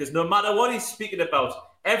Jen, because no matter what he's speaking about,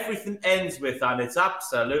 everything ends with, and it's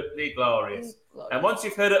absolutely glorious. And once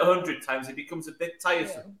you've heard it 100 times, it becomes a bit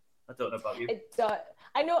tiresome. Yeah. I don't know about you.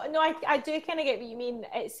 I know. No, I do kind of get what you mean.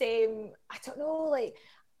 It's I don't know, like,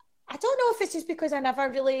 I don't know if it's just because I never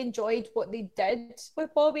really enjoyed what they did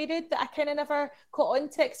with Bobby Roode that I kind of never caught on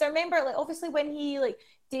to. Because I remember, like, obviously when he, like,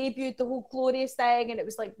 debuted the whole Glorious thing, and it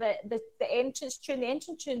was like the entrance tune. The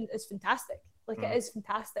entrance tune is fantastic. Like, it is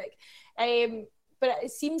fantastic. But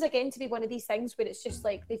it seems again to be one of these things where it's just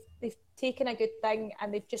like they've taken a good thing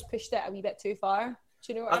and they've just pushed it a wee bit too far.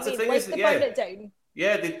 Do you know what I mean? Like, to burn it down.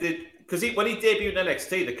 Yeah, they did. Because when he debuted in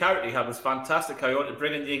NXT, the character he had was fantastic. How he wanted to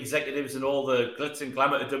bring in the executives and all the glitz and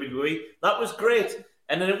glamour to WWE. That was great.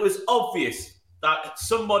 And then it was obvious that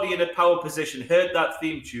somebody in a power position heard that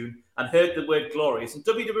theme tune and heard the word glorious. And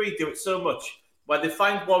WWE do it so much where they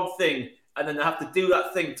find one thing and then they have to do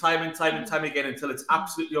that thing time and time again until it's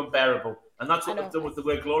absolutely unbearable. And that's what they've done with the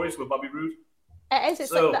word glorious with Bobby Roode. It is.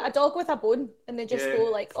 It's like a dog with a bone, and they just go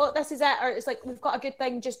like, "Oh, this is it," or it's like, "We've got a good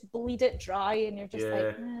thing, just bleed it dry," and you're just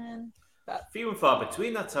like, "Man." But few and far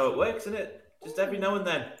between. That's how it works, isn't it? Just every now and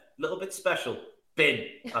then, a little bit special. Bin.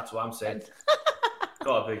 That's what I'm saying.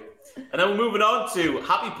 Gotta be. And then we're moving on to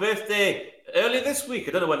happy birthday. Earlier this week,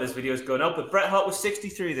 I don't know when this video is going out, but Bret Hart was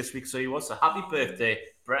 63 this week, so he was. So happy birthday,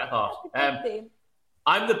 Bret Hart.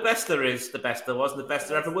 I'm the best there is, the best there was, and the best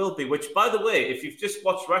there ever will be. Which, by the way, if you've just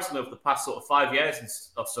watched wrestling over the past sort of 5 years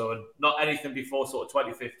or so, and not anything before sort of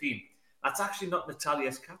 2015, that's actually not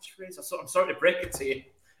Natalia's catchphrase. I'm sorry to break it to you.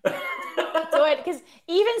 Because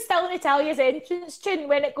even still Natalia's entrance tune,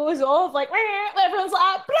 when it goes off, like, everyone's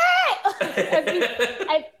like,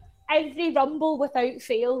 Bret! Every Rumble without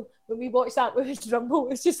fail, when we watched that Women's Rumble,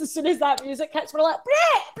 it's just as soon as that music hits, we're like,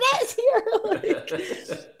 Bret's here! Like,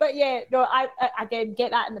 but yeah, no, I again,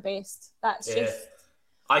 get that in the best. That's just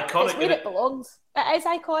iconic. It's where it belongs. It is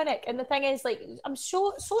iconic. And the thing is, like, I'm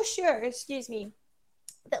so sure,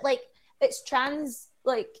 that, like, it's trans,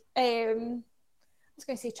 like, was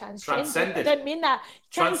going to say transgender. Transcended. I didn't mean that.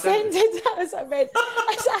 Transcended. That was what I meant.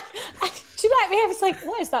 Do you know what I mean? I was like,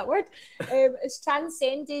 what is that word? It's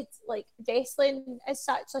transcended like wrestling as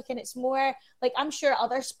such. Like, and it's more like, I'm sure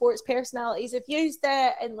other sports personalities have used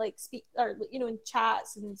it and like speak, or you know, in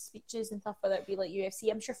chats and speeches and stuff, whether it be like UFC.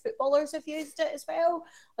 I'm sure footballers have used it as well.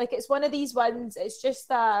 Like, it's one of these ones. It's just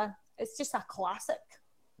a classic.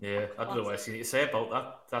 Yeah, I don't know what else you need to say about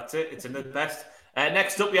that. That's it. It's in the best.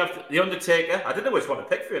 Next up, we have The Undertaker. I didn't know which one to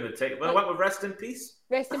pick for The Undertaker, but I went with Rest in Peace.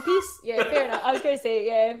 Rest in peace. Yeah, fair enough. I was going to say,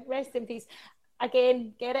 yeah, rest in peace.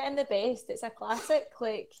 Again, get it in the best. It's a classic.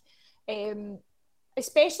 Like,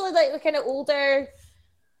 especially like the kind of older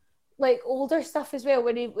stuff as well.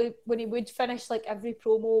 When he would finish like every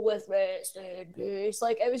promo with rest in peace.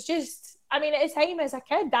 Like, it was just. I mean, at his time as a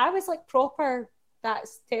kid, that was like proper.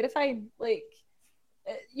 That's terrifying. Like.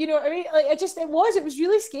 You know what I mean? Like, it was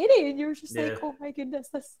really scary, and you were just like, oh my goodness,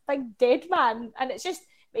 this big dead man, and it just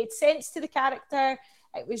made sense to the character.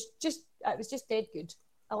 It was just dead good.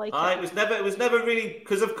 I like it. It was never really,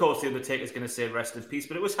 because of course the Undertaker's going to say rest in peace,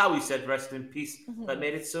 but it was how he said rest in peace that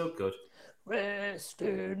made it so good. Rest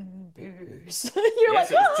in peace. Yes,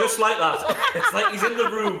 it was just like that. It's like he's in the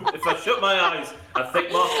room. If I shut my eyes, I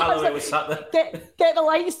think Mark Calloway was sat there. Get the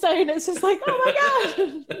lights down. It's just like, oh my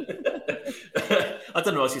god. I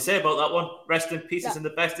don't know what you say about that one. Rest in peace is in the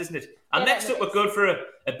best, isn't it? And next up, we're going for a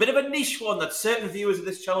bit of a niche one that certain viewers of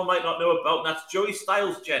this channel might not know about, and that's Joey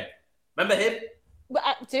Styles, Jen. Remember him? Well,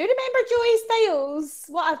 I do remember Joey Styles.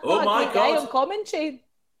 What a great guy on commentary.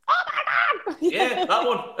 Oh my god! Yeah, that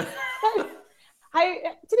one.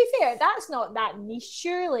 To be fair, that's not that niche.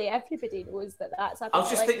 Surely everybody knows that that's. I was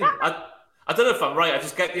just thinking. I don't know if I'm right. I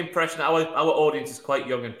just get the impression that our audience is quite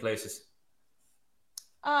young in places.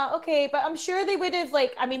 Okay, but I'm sure they would have,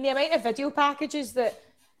 like, I mean, the amount of video packages that,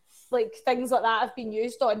 like, things like that have been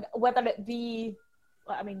used on, whether it be,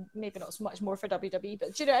 I mean, maybe not so much more for WWE,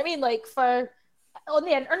 but do you know what I mean? Like, on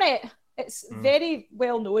the internet, it's very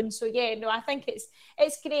well known. So yeah, no, I think it's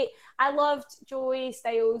great. I loved Joey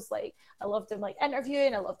Styles. Like, I loved him like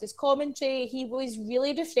interviewing. I loved his commentary. He was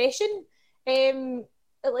really refreshing.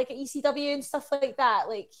 Like at ECW and stuff like that.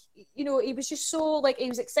 Like, you know, he was just so, like, he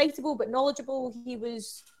was excitable but knowledgeable. He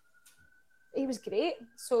was great.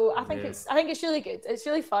 So I think it's really good. It's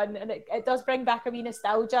really fun, and it does bring back a wee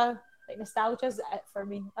nostalgia. Like, nostalgia's it for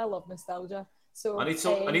me. I love nostalgia. So I need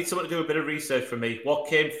someone to do a bit of research for me. What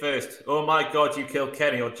came first? Oh my God, you killed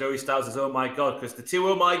Kenny, or Joey Styles' Oh my God? Because the two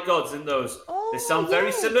Oh my Gods in those, they sound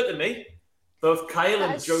very similar to me. Both Kyle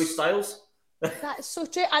and Joey Styles. That's so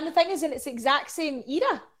true. And the thing is, it's the exact same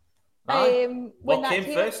era. What came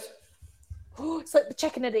first? Oh, it's like the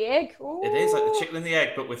chicken and the egg. Oh. It is like the chicken and the egg,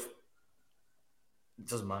 but with... It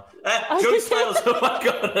doesn't matter. Joey Styles, oh my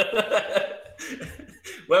God.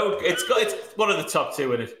 Well, it's one of the top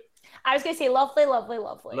two in it. I was going to say lovely. Lovely.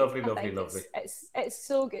 It's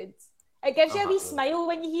so good. It gives you a wee smile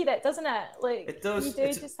when you hear it, doesn't it? Like, it does. You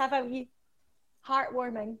do just have a wee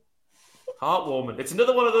heartwarming. It's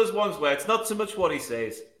another one of those ones where it's not so much what he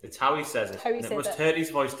says, it's how he says it. It must hurt his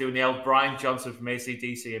voice doing the old Brian Johnson from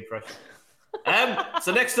AC/DC impression.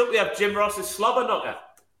 So next up we have Jim Ross's Slobber Knocker.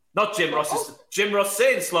 Not Jim Ross. Jim Ross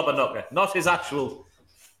saying Slobber Knocker, not his actual...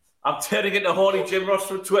 I'm turning into horny Jim Ross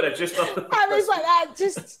from Twitter. Just I was like that.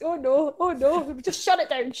 Just oh no! Just shut it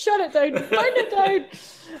down, burn it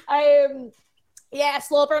down. Yeah,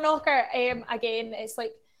 Slobber Knocker. Again, it's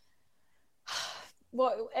like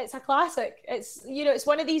it's a classic. It's, you know, it's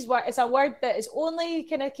one of these words. It's a word that is only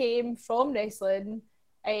kind of came from wrestling.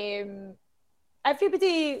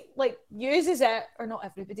 Everybody like uses it, or not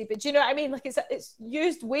everybody, but do you know what I mean? Like, it's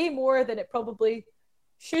used way more than it probably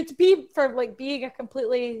should be for like being a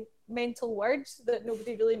completely mental word that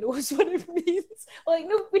nobody really knows what it means. Like,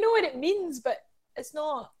 no, we know what it means, but it's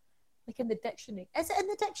not like in the dictionary. Is it in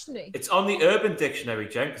the dictionary? It's on the Urban Dictionary,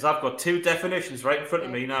 Jen, because I've got two definitions right in front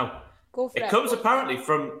of me now. Go for it. It comes apparently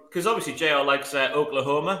from, because obviously JR likes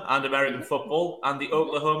Oklahoma and American football and the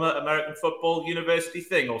Oklahoma American Football University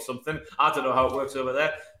thing or something. I don't know how it works over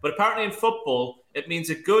there. But apparently in football, it means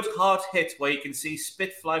a good hard hit where you can see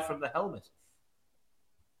spit fly from the helmet.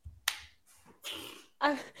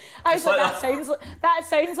 I was like, that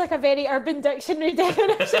sounds like a very Urban Dictionary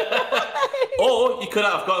definition. Or you could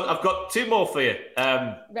have, I've got two more for you.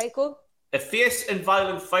 Right, go. A fierce and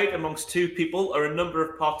violent fight amongst two people or a number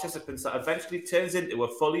of participants that eventually turns into a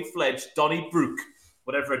fully fledged Donnybrook,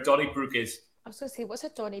 whatever a Donnybrook is. I was going to say, what's a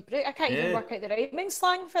Donnybrook? I can't even work out the rhyming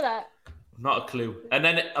slang for that. Not a clue. And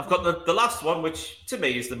then I've got the last one, which to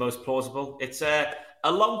me is the most plausible. It's a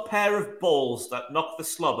long pair of balls that knock the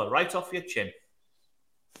slobber right off your chin.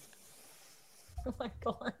 Oh my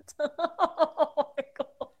god. Oh my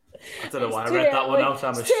I don't know why I read that one out.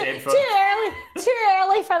 I'm ashamed for it. Too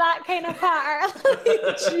early for that kind of patter.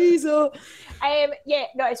 Jeez, oh. Yeah,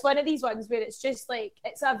 no, it's one of these ones where it's just like,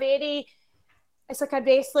 it's like a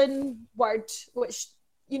wrestling word, which,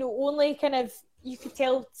 you know, only kind of, you could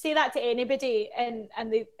say that to anybody, and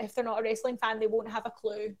they, if they're not a wrestling fan, they won't have a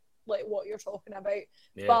clue like what you're talking about.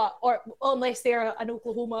 Yeah. Or unless they're an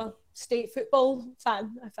Oklahoma State football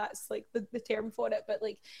fan, if that's like the term for it. But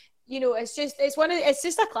like, you know, it's just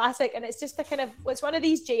a classic, and it's just a kind of, it's one of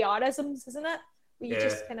these JR-isms, isn't it? Where you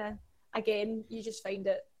just kind of, again, you just find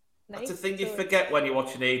it nice. That's the thing you forget when you're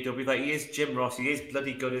watching AEW. Like, he is Jim Ross. He is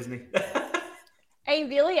bloody good, isn't he? He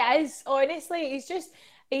really is. Honestly,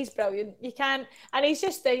 he's brilliant. You can't, and he's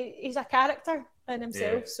a character in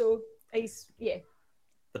himself. Yeah. So he's the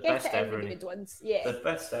best ever. Good ones. Yeah, the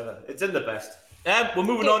best ever. It's in the best. We're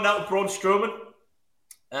moving on now to Braun Strowman.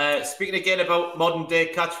 Speaking again about modern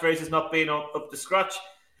day catchphrases not being up to scratch.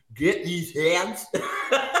 Get these hands.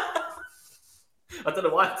 I don't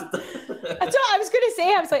know why. I was going to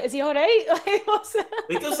say, I was like, is he all right? Like,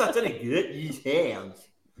 he does that, doesn't he? Get these hands.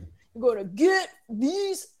 You're going to get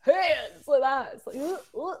these hands like that. It's like,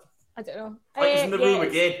 I don't know. He's in the room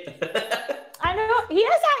again. I know, he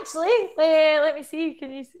is actually. Let me see.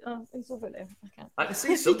 Can you see? Oh, he's over there. I can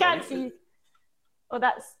see something. You can't see. Oh,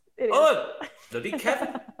 that's... Bloody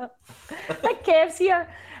Kevin. Like Kev's here.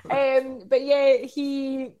 But yeah,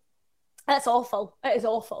 that's awful. It is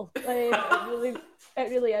awful. It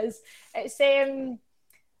really is. It's I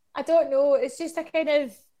don't know. It's just a kind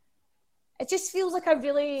of, it just feels like a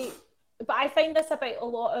really, but I find this about a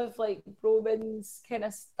lot of like Roman's kind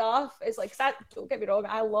of stuff. It's like, don't get me wrong,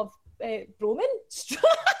 I love Roman. I was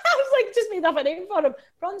like, just made up a name for him.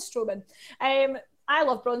 Braun Strowman. I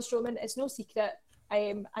love Braun Strowman. It's no secret.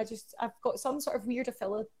 I've got some sort of weird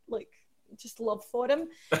just love for him.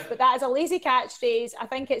 But that is a lazy catchphrase. I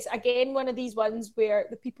think it's, again, one of these ones where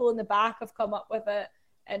the people in the back have come up with it,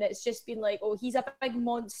 and it's just been like, oh, he's a big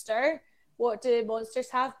monster. What do monsters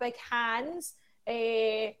have? Big hands.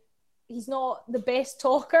 He's not the best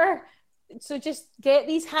talker. So just get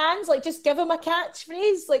these hands. Like, just give him a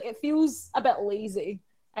catchphrase. Like, it feels a bit lazy.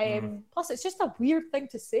 Plus, it's just a weird thing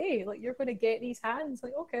to say. Like, you're going to get these hands.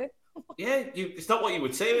 Like, okay. Yeah, it's not what you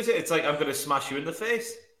would say, is it? It's like, I'm going to smash you in the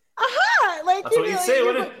face. Aha! Like, that's what you'd say,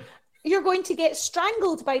 wouldn't it? You're going to get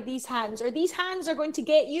strangled by these hands, or these hands are going to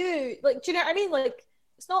get you. Like, do you know what I mean? Like,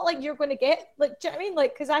 it's not like you're going to get, like, do you know what I mean?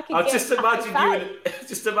 Like, because I can just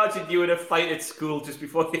imagine you in a fight at school just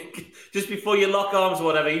before you lock arms or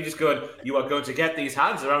whatever. You just going, you are going to get these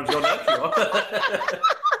hands around your neck.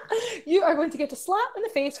 You are going to get a slap in the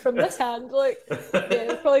face from this hand. Like, yeah,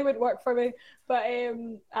 it probably wouldn't work for me. But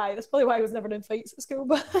that's probably why I was never in fights at school.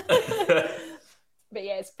 But but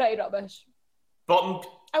yeah, it's pretty rubbish. Bottom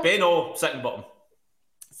bin or second bottom?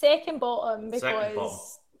 Second bottom,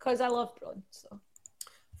 because I love Braun. So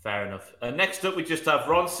fair enough. Next up, we just have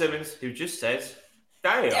Ron Simmons, who just says,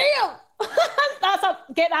 "Damn."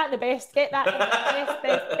 Get that in the best. Get that in the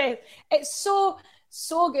best. It's so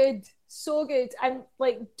good. So good. And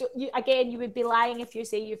like, you would be lying if you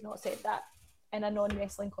say you've not said that in a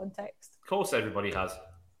non-wrestling context. Of course, everybody has.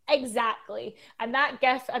 Exactly. And that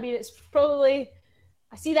GIF, I mean, it's probably,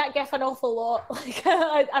 I see that GIF an awful lot. Like,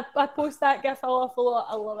 I post that GIF an awful lot.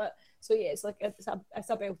 I love it. So yeah, it's a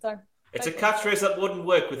belter. It's a catchphrase that wouldn't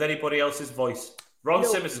work with anybody else's voice. Ron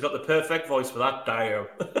Simmons has got the perfect voice for that. Damn.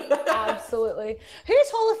 Absolutely. Whose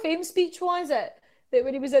Hall of Fame speech was it? That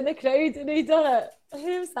when he was in the crowd and he done it.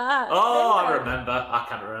 Who was that? Oh, I remember. I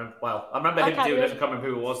can't remember. Well, I remember him doing it. I can't remember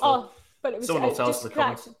who it was. Though. Oh, but it was someone will tell us in the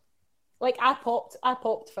comments. Like, I popped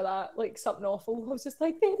for that. Like, something awful. I was just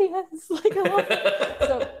like, there he is. Like, I love it.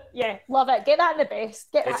 So yeah, love it. Get that in the best.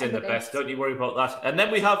 It's in the best. Don't you worry about that. And then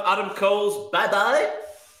we have Adam Cole's "Bye Bye."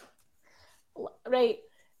 Right,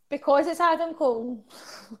 because it's Adam Cole.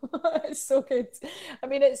 It's so good. I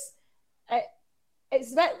mean, it's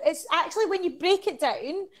actually, when you break it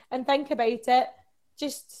down and think about it,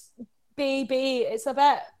 just baby, it's a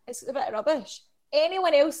bit rubbish.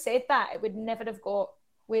 Anyone else said that, it would never have got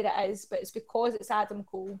where it is, but it's because it's Adam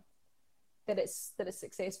Cole that it's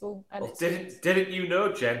successful. And well, didn't you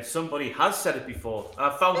know, Jen? Somebody has said it before. I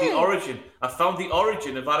found the origin. I found the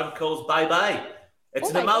origin of Adam Cole's "Bye Bye." It's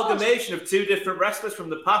an amalgamation of two different wrestlers from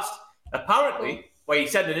the past. Apparently, well, he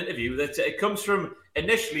said in an interview that it comes from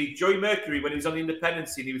initially Joey Mercury when he was on the independent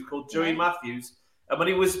scene. He was called Joey Matthews. And when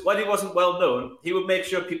he wasn't well known, he would make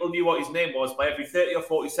sure people knew what his name was by every 30 or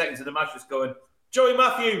 40 seconds in the match, just going, "Joey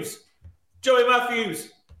Matthews! Joey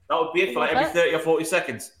Matthews!" That would be it for like every 30 or 40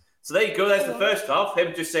 seconds. So there you go, there's the first half.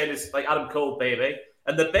 Him just saying it's like Adam Cole, baby.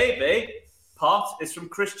 And the baby part is from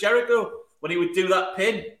Chris Jericho when he would do that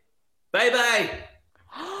pin Bye-bye.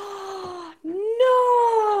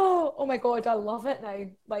 No! Oh my God, I love it now.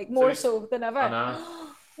 Like, more so than ever. I know.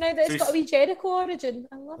 Now that it's got a wee Jericho origin.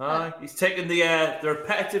 I love it. He's taken the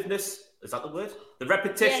repetitiveness, is that the word? The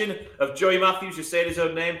repetition of Joey Matthews just saying his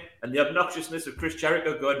own name and the obnoxiousness of Chris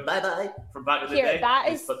Jericho going bye-bye from back in the day.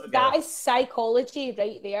 That is psychology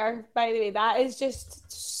right there, by the way. That is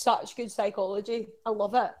just such good psychology. I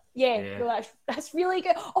love it. Yeah. No, that's really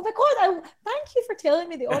good. Oh my God, thank you for telling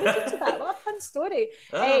me the origins of that. What a fun story.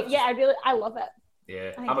 I love it.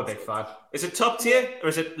 Yeah, I'm a big fan. Is it top tier or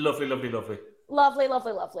is it lovely, lovely, lovely? Lovely,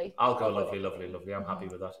 lovely, lovely. I'll go lovely, lovely, lovely. I'm happy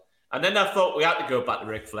with that. And then I thought we had to go back to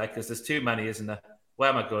Ric Flair because there's too many, isn't there? Where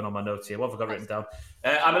am I going on my notes here? What have I got written down?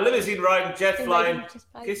 I'm a limousine riding, jet flying,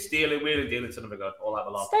 kiss stealing, wheeling, dealing, son of a gun. All that a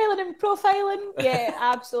lot. Styling and profiling. Yeah,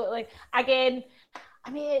 absolutely. Again,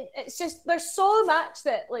 I mean, it's just, there's so much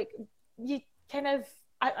that, like, you kind of,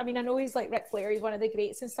 I mean, I know he's like Ric Flair, he's one of the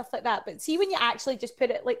greats and stuff like that, but see when you actually just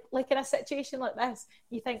put it like in a situation like this,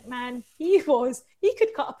 you think, man, he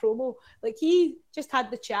could cut a promo. Like, he just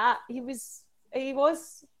had the chat. He was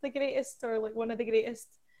the greatest, or like one of the greatest.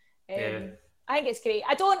 I think it's great.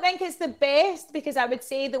 I don't think it's the best because I would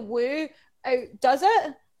say the Woo outdoes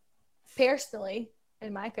it, personally,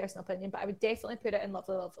 in my personal opinion, but I would definitely put it in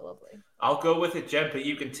lovely, lovely, lovely. I'll go with it, Jen, but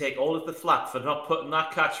you can take all of the flack for not putting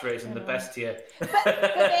that catchphrase in the best tier. But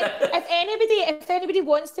then, if anybody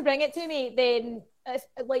wants to bring it to me, then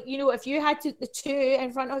if you had the two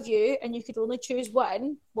in front of you and you could only choose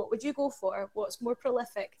one, what would you go for? What's more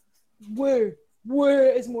prolific? Woo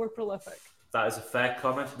is more prolific. That is a fair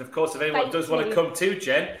comment. And of course, if anyone does want to come to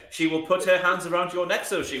Jen, she will put her hands around your neck,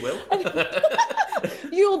 so she will.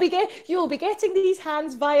 You'll be getting these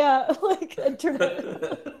hands via internet.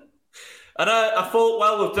 And I thought,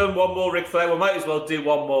 well, we've done one more Ric Flair. We might as well do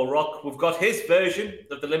one more Rock. We've got his version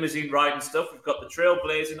of the limousine riding stuff. We've got the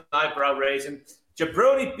trailblazing, eyebrow raising,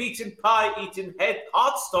 jabroni beating, pie eating, head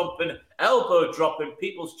heart stomping, elbow dropping,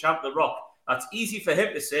 people's champ, The Rock. That's easy for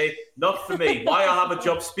him to say, not for me. Why I have a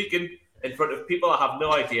job speaking in front of people, I have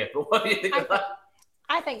no idea. But what do you think of that?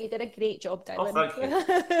 I think you did a great job, Dylan. Oh, thank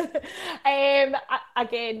you.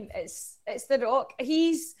 Again, it's The Rock.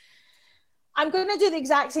 I'm going to do the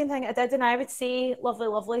exact same thing I did, and I would say lovely,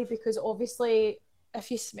 lovely, because obviously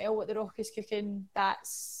if you smell what The Rock is cooking,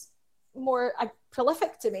 that's more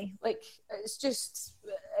prolific to me. Like, it's just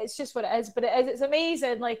what it is. But it's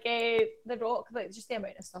amazing. Like, The Rock, like, just the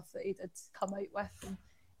amount of stuff that he did come out with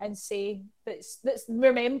and say that's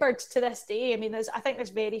remembered to this day. I mean, I think there's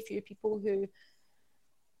very few people who,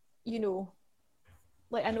 you know,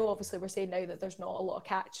 like, I know obviously we're saying now that there's not a lot of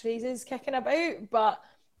catchphrases kicking about, but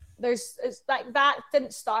it's like that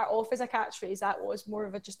didn't start off as a catchphrase. That was more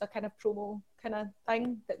of just a kind of promo kind of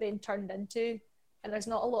thing that then turned into. And there's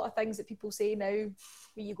not a lot of things that people say now where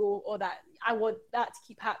you go, oh, that I want that to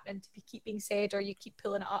keep happening, to keep being said, or you keep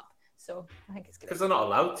pulling it up. So I think it's good. Because they're not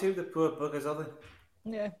allowed to, the poor buggers, are they?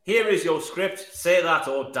 Yeah. Here is your script. Say that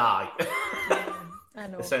or die. I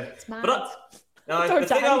know. It's mad. The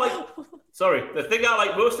thing I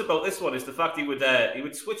like most about this one is the fact he would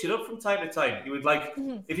switch it up from time to time. He would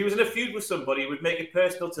if he was in a feud with somebody, he would make it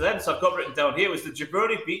personal to them. So I've got written down here was the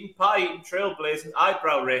jabroni beating, pie eating, trailblazing,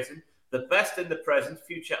 eyebrow raising, the best in the present,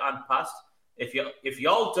 future and past. If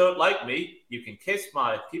y'all don't like me, you can kiss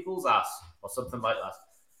my people's ass or something like that.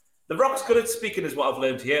 The Rock's good at speaking is what I've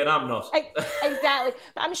learned here, and I'm not. Exactly.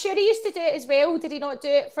 But I'm sure he used to do it as well. Did he not do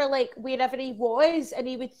it for, like, wherever he was? And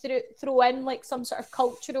he would throw in, like, some sort of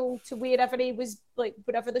cultural to wherever he was, like,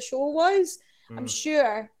 whatever the show was. I'm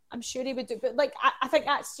sure he would do it. But, like, I think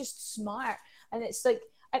that's just smart. And it's, like,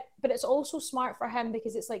 but it's also smart for him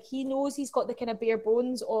because it's, like, he knows he's got the kind of bare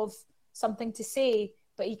bones of something to say,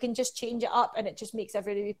 but he can just change it up and it just makes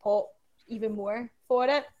everybody pop even more for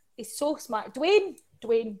it. He's so smart. Dwayne,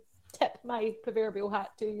 tip my proverbial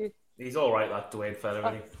hat to you. He's all right, that Dwayne fella,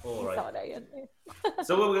 isn't he? All right.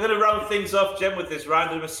 So we're going to round things off, Jen, with this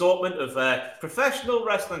random assortment of professional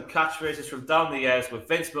wrestling catchphrases from down the years with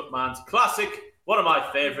Vince McMahon's classic, one of my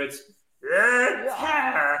favourites.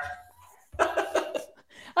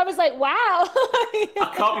 I was like, wow.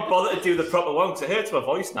 I can't be bothered to do the proper one because it hurts my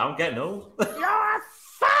voice now. I'm getting old. You're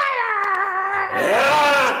fired!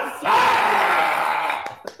 You're fired!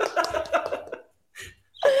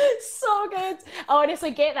 So good. I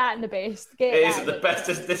honestly get that in the best. It is the best,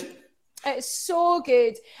 isn't it? It's so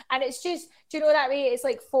good. And it's just, do you know that way? It's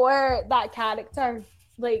like for that character.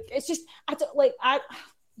 Like, it's just,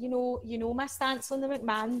 you know my stance on the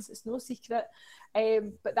McMahons. It's no secret.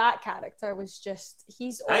 But that character was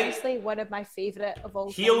he's honestly one of my favourite of all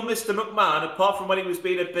time. Heel Mr. McMahon, apart from when he was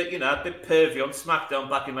being a bit pervy on SmackDown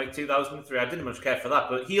back in like 2003, I didn't much care for that,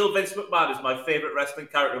 but heel Vince McMahon is my favourite wrestling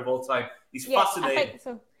character of all time. He's fascinating. I think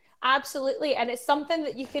so. Absolutely. And it's something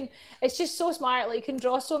that it's just so smart. Like, you can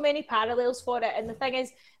draw so many parallels for it. And the thing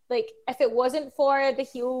is, like, if it wasn't for the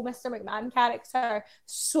heel Mr. McMahon character,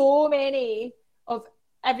 so many of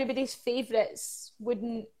everybody's favourites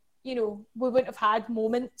wouldn't, we wouldn't have had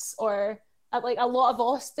moments or like a lot of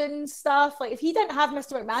Austin stuff. Like, if he didn't have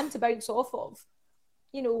Mr. McMahon to bounce off of,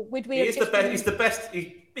 would we? He's the best.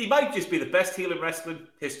 He might just be the best heel in wrestling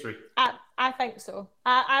history. I think so.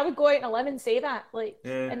 I would go out on a limb and say that. Like,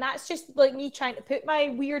 and that's just like me trying to put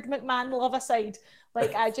my weird McMahon love aside.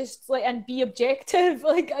 Like, I just and be objective.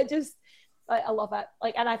 Like, I love it.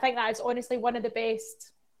 Like, and I think that is honestly one of the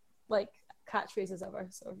best like catchphrases ever.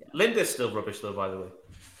 So yeah. Linda's still rubbish though, by the way.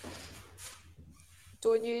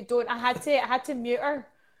 Don't. I had to mute her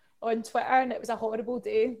on Twitter, and it was a horrible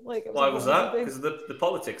day. Like, why was that? Because of the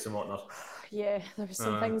politics and whatnot. Yeah, there was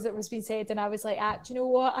some things that was being said, and I was like, do you know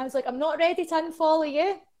what? I was like, I'm not ready to unfollow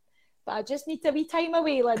you, but I just need a wee time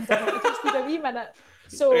away, Linda. I just need a wee minute.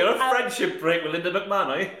 So you're on a friendship break with Linda McMahon,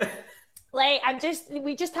 are you? Like,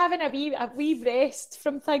 we just having a wee rest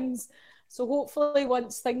from things. So hopefully,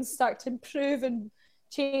 once things start to improve and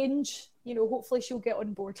change, hopefully she'll get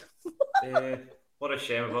on board. Yeah, what a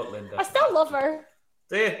shame about Linda. I still love her.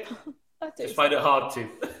 Do you? I do. Just find it hard to.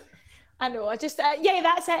 I know. I just,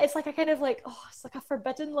 that's it. It's like a kind of like, it's like a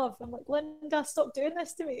forbidden love. I'm like, Linda, stop doing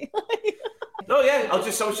this to me. No, yeah. I was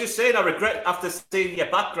just saying, I regret, after seeing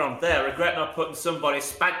your background there, I regret not putting Somebody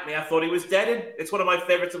Spanked Me I Thought He Was Dead in. It's one of my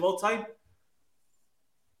favourites of all time.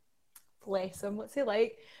 Bless him. What's he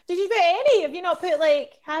like? Did you put any? Have you not put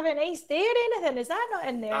like Have a Nice Day or anything? Is that not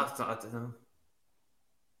in there? I don't know.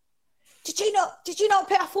 Did you not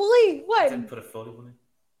put a Foley one? I didn't put a Foley one in.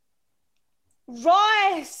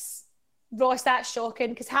 Ross, that's shocking,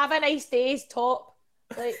 because Have a Nice Day's top.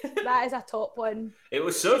 Like, that is a top one. It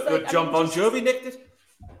was so good. Like, John Bon Jovi nicked it.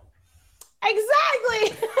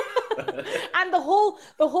 Exactly. And the whole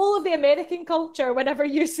of the American culture, whenever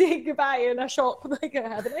you say goodbye in a shop, like,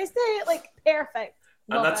 Have a Nice Day, like, perfect.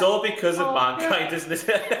 And that's all because of Mankind, isn't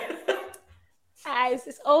it?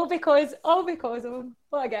 It's all because of him.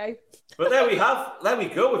 What a guy. But there we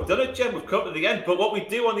go. We've done it, Jen. We've come to the end. But what we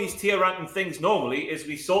do on these tier ranking things normally is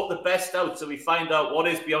we sort the best out. So we find out what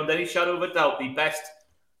is, beyond any shadow of a doubt, the best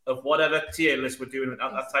of whatever tier list we're doing at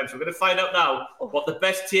that time. So we're going to find out now what the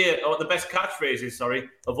best tier, or the best catchphrase is,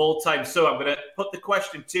 of all time. So I'm going to put the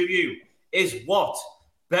question to you. Is what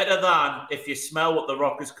better than if you smell what The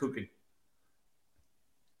Rock is cooking?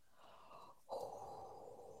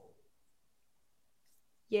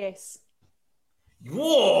 Yes.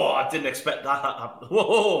 Whoa, I didn't expect that.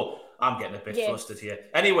 Whoa, I'm getting a bit flustered here.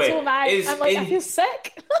 Anyway, so I feel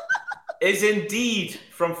sick. Is Indeed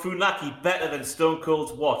from Funaki better than Stone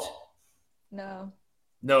Cold's what? No,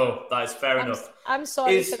 that is fair enough. I'm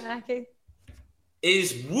sorry, Funaki.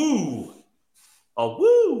 Is Woo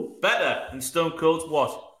better than Stone Cold's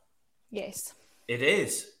what? Yes. It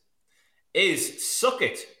is. Is Suck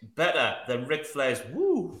It better than Ric Flair's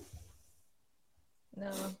Woo?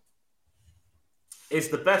 No. Is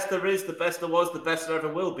the best there is, the best there was, the best there ever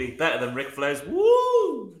will be better than Ric Flair's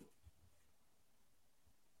Woo?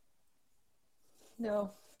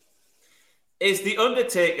 No. Is The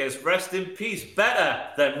Undertaker's Rest in Peace better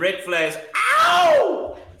than Ric Flair's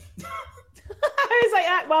Ow? I was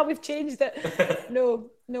like, well, we've changed it. No,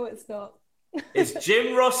 it's not. Is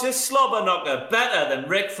Jim Ross's Slobber Knocker better than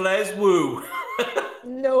Ric Flair's Woo?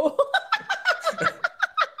 No.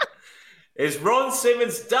 Is Ron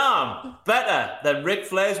Simmons' Damn better than Ric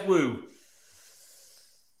Flair's Woo?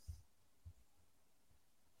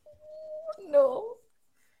 No.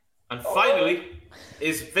 And finally,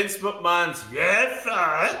 is Vince McMahon's Yes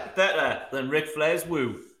Sir better than Ric Flair's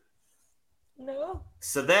Woo? No.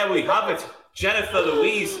 So there we have it. Jennifer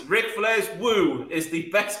Louise, Ric Flair's Woo is the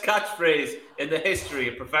best catchphrase in the history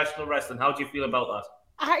of professional wrestling. How do you feel about that?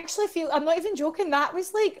 I actually feel, I'm not even joking, that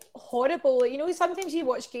was like horrible. Like, sometimes you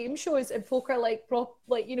watch game shows and folk are like,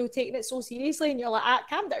 taking it so seriously, and you're like,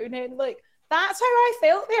 calm down. And like, that's how I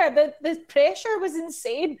felt there. The pressure was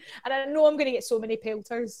insane. And I know I'm going to get so many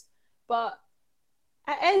pelters, but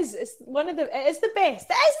it is the best.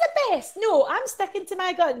 It is the best. No, I'm sticking to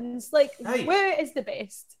my guns. Like, Woo is the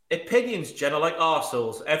best. Opinions, Jen, are like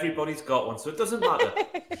arseholes. Everybody's got one, so it doesn't matter.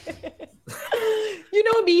 You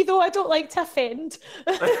know me, though. I don't like to offend.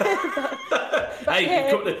 Hey,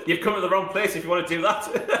 you've come to the wrong place if you want to do that.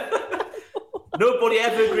 Nobody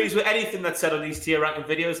ever agrees with anything that's said on these tier ranking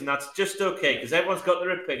videos, and that's just okay, because everyone's got their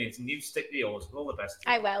opinions, and you stick to yours. All the best.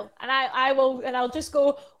 I will, and I will, and I'll just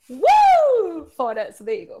go woo for it. So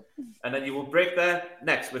there you go. And then you will break there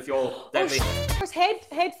next with your deadly...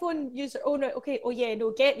 headphone user. Oh no. Okay. Oh yeah.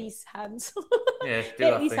 No. Get these hands. Yeah.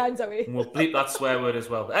 Get these hands away. And we'll bleep that swear word as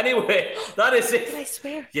well. Anyway, that is it. Did I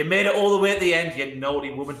swear? You made it all the way at the end, you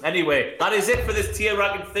naughty woman. Anyway, that is it for this tier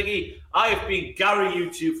ranking thingy. I have been Gary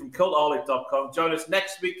YouTube from cultaholic.com. Join us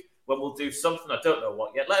next week when we'll do something. I don't know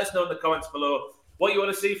what yet. Let us know in the comments below what you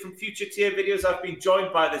want to see from future tier videos. I've been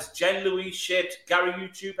joined by this Jen Louise shaped Gary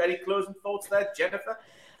YouTube. Any closing thoughts there, Jennifer?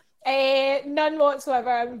 None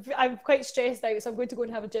whatsoever. I'm quite stressed out, so I'm going to go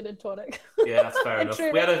and have a gin and tonic. Yeah, that's fair enough.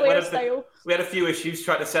 We had a few issues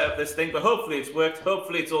trying to set up this thing, but hopefully it's worked.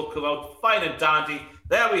 Hopefully it's all come out fine and dandy.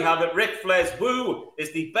 There we have it. Ric Flair's woo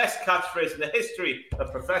is the best catchphrase in the history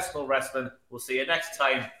of professional wrestling. We'll see you next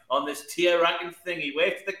time on this tier ranking thingy.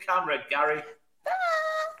 Wave to the camera, Gary.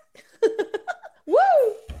 Woo!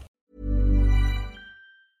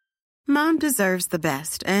 Mom deserves the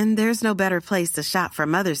best, and there's no better place to shop for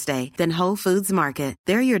Mother's Day than Whole Foods Market.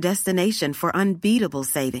 They're your destination for unbeatable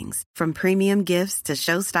savings, from premium gifts to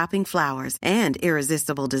show-stopping flowers and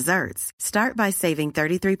irresistible desserts. Start by saving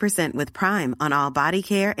 33% with Prime on all body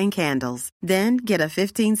care and candles. Then get a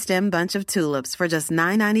 15-stem bunch of tulips for just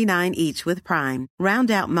 $9.99 each with Prime.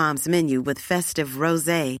 Round out Mom's menu with festive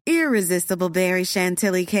rosé, irresistible berry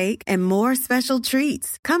chantilly cake, and more special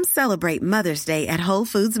treats. Come celebrate Mother's Day at Whole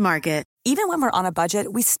Foods Market. Even when we're on a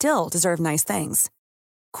budget, we still deserve nice things.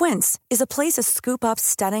 Quince is a place to scoop up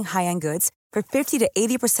stunning high-end goods for 50 to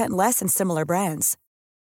 80% less than similar brands.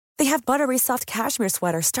 They have buttery soft cashmere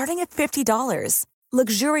sweaters starting at $50,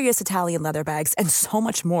 luxurious Italian leather bags, and so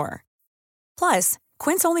much more. Plus,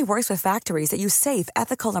 Quince only works with factories that use safe,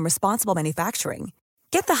 ethical, and responsible manufacturing.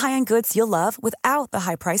 Get the high-end goods you'll love without the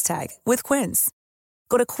high price tag with Quince.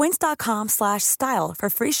 Go to quince.com/style for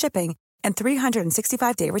free shipping and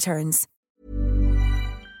 365-day returns.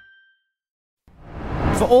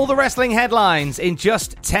 For all the wrestling headlines in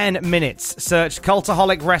just 10 minutes, search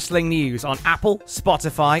Cultaholic Wrestling News on Apple,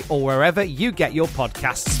 Spotify, or wherever you get your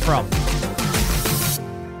podcasts from.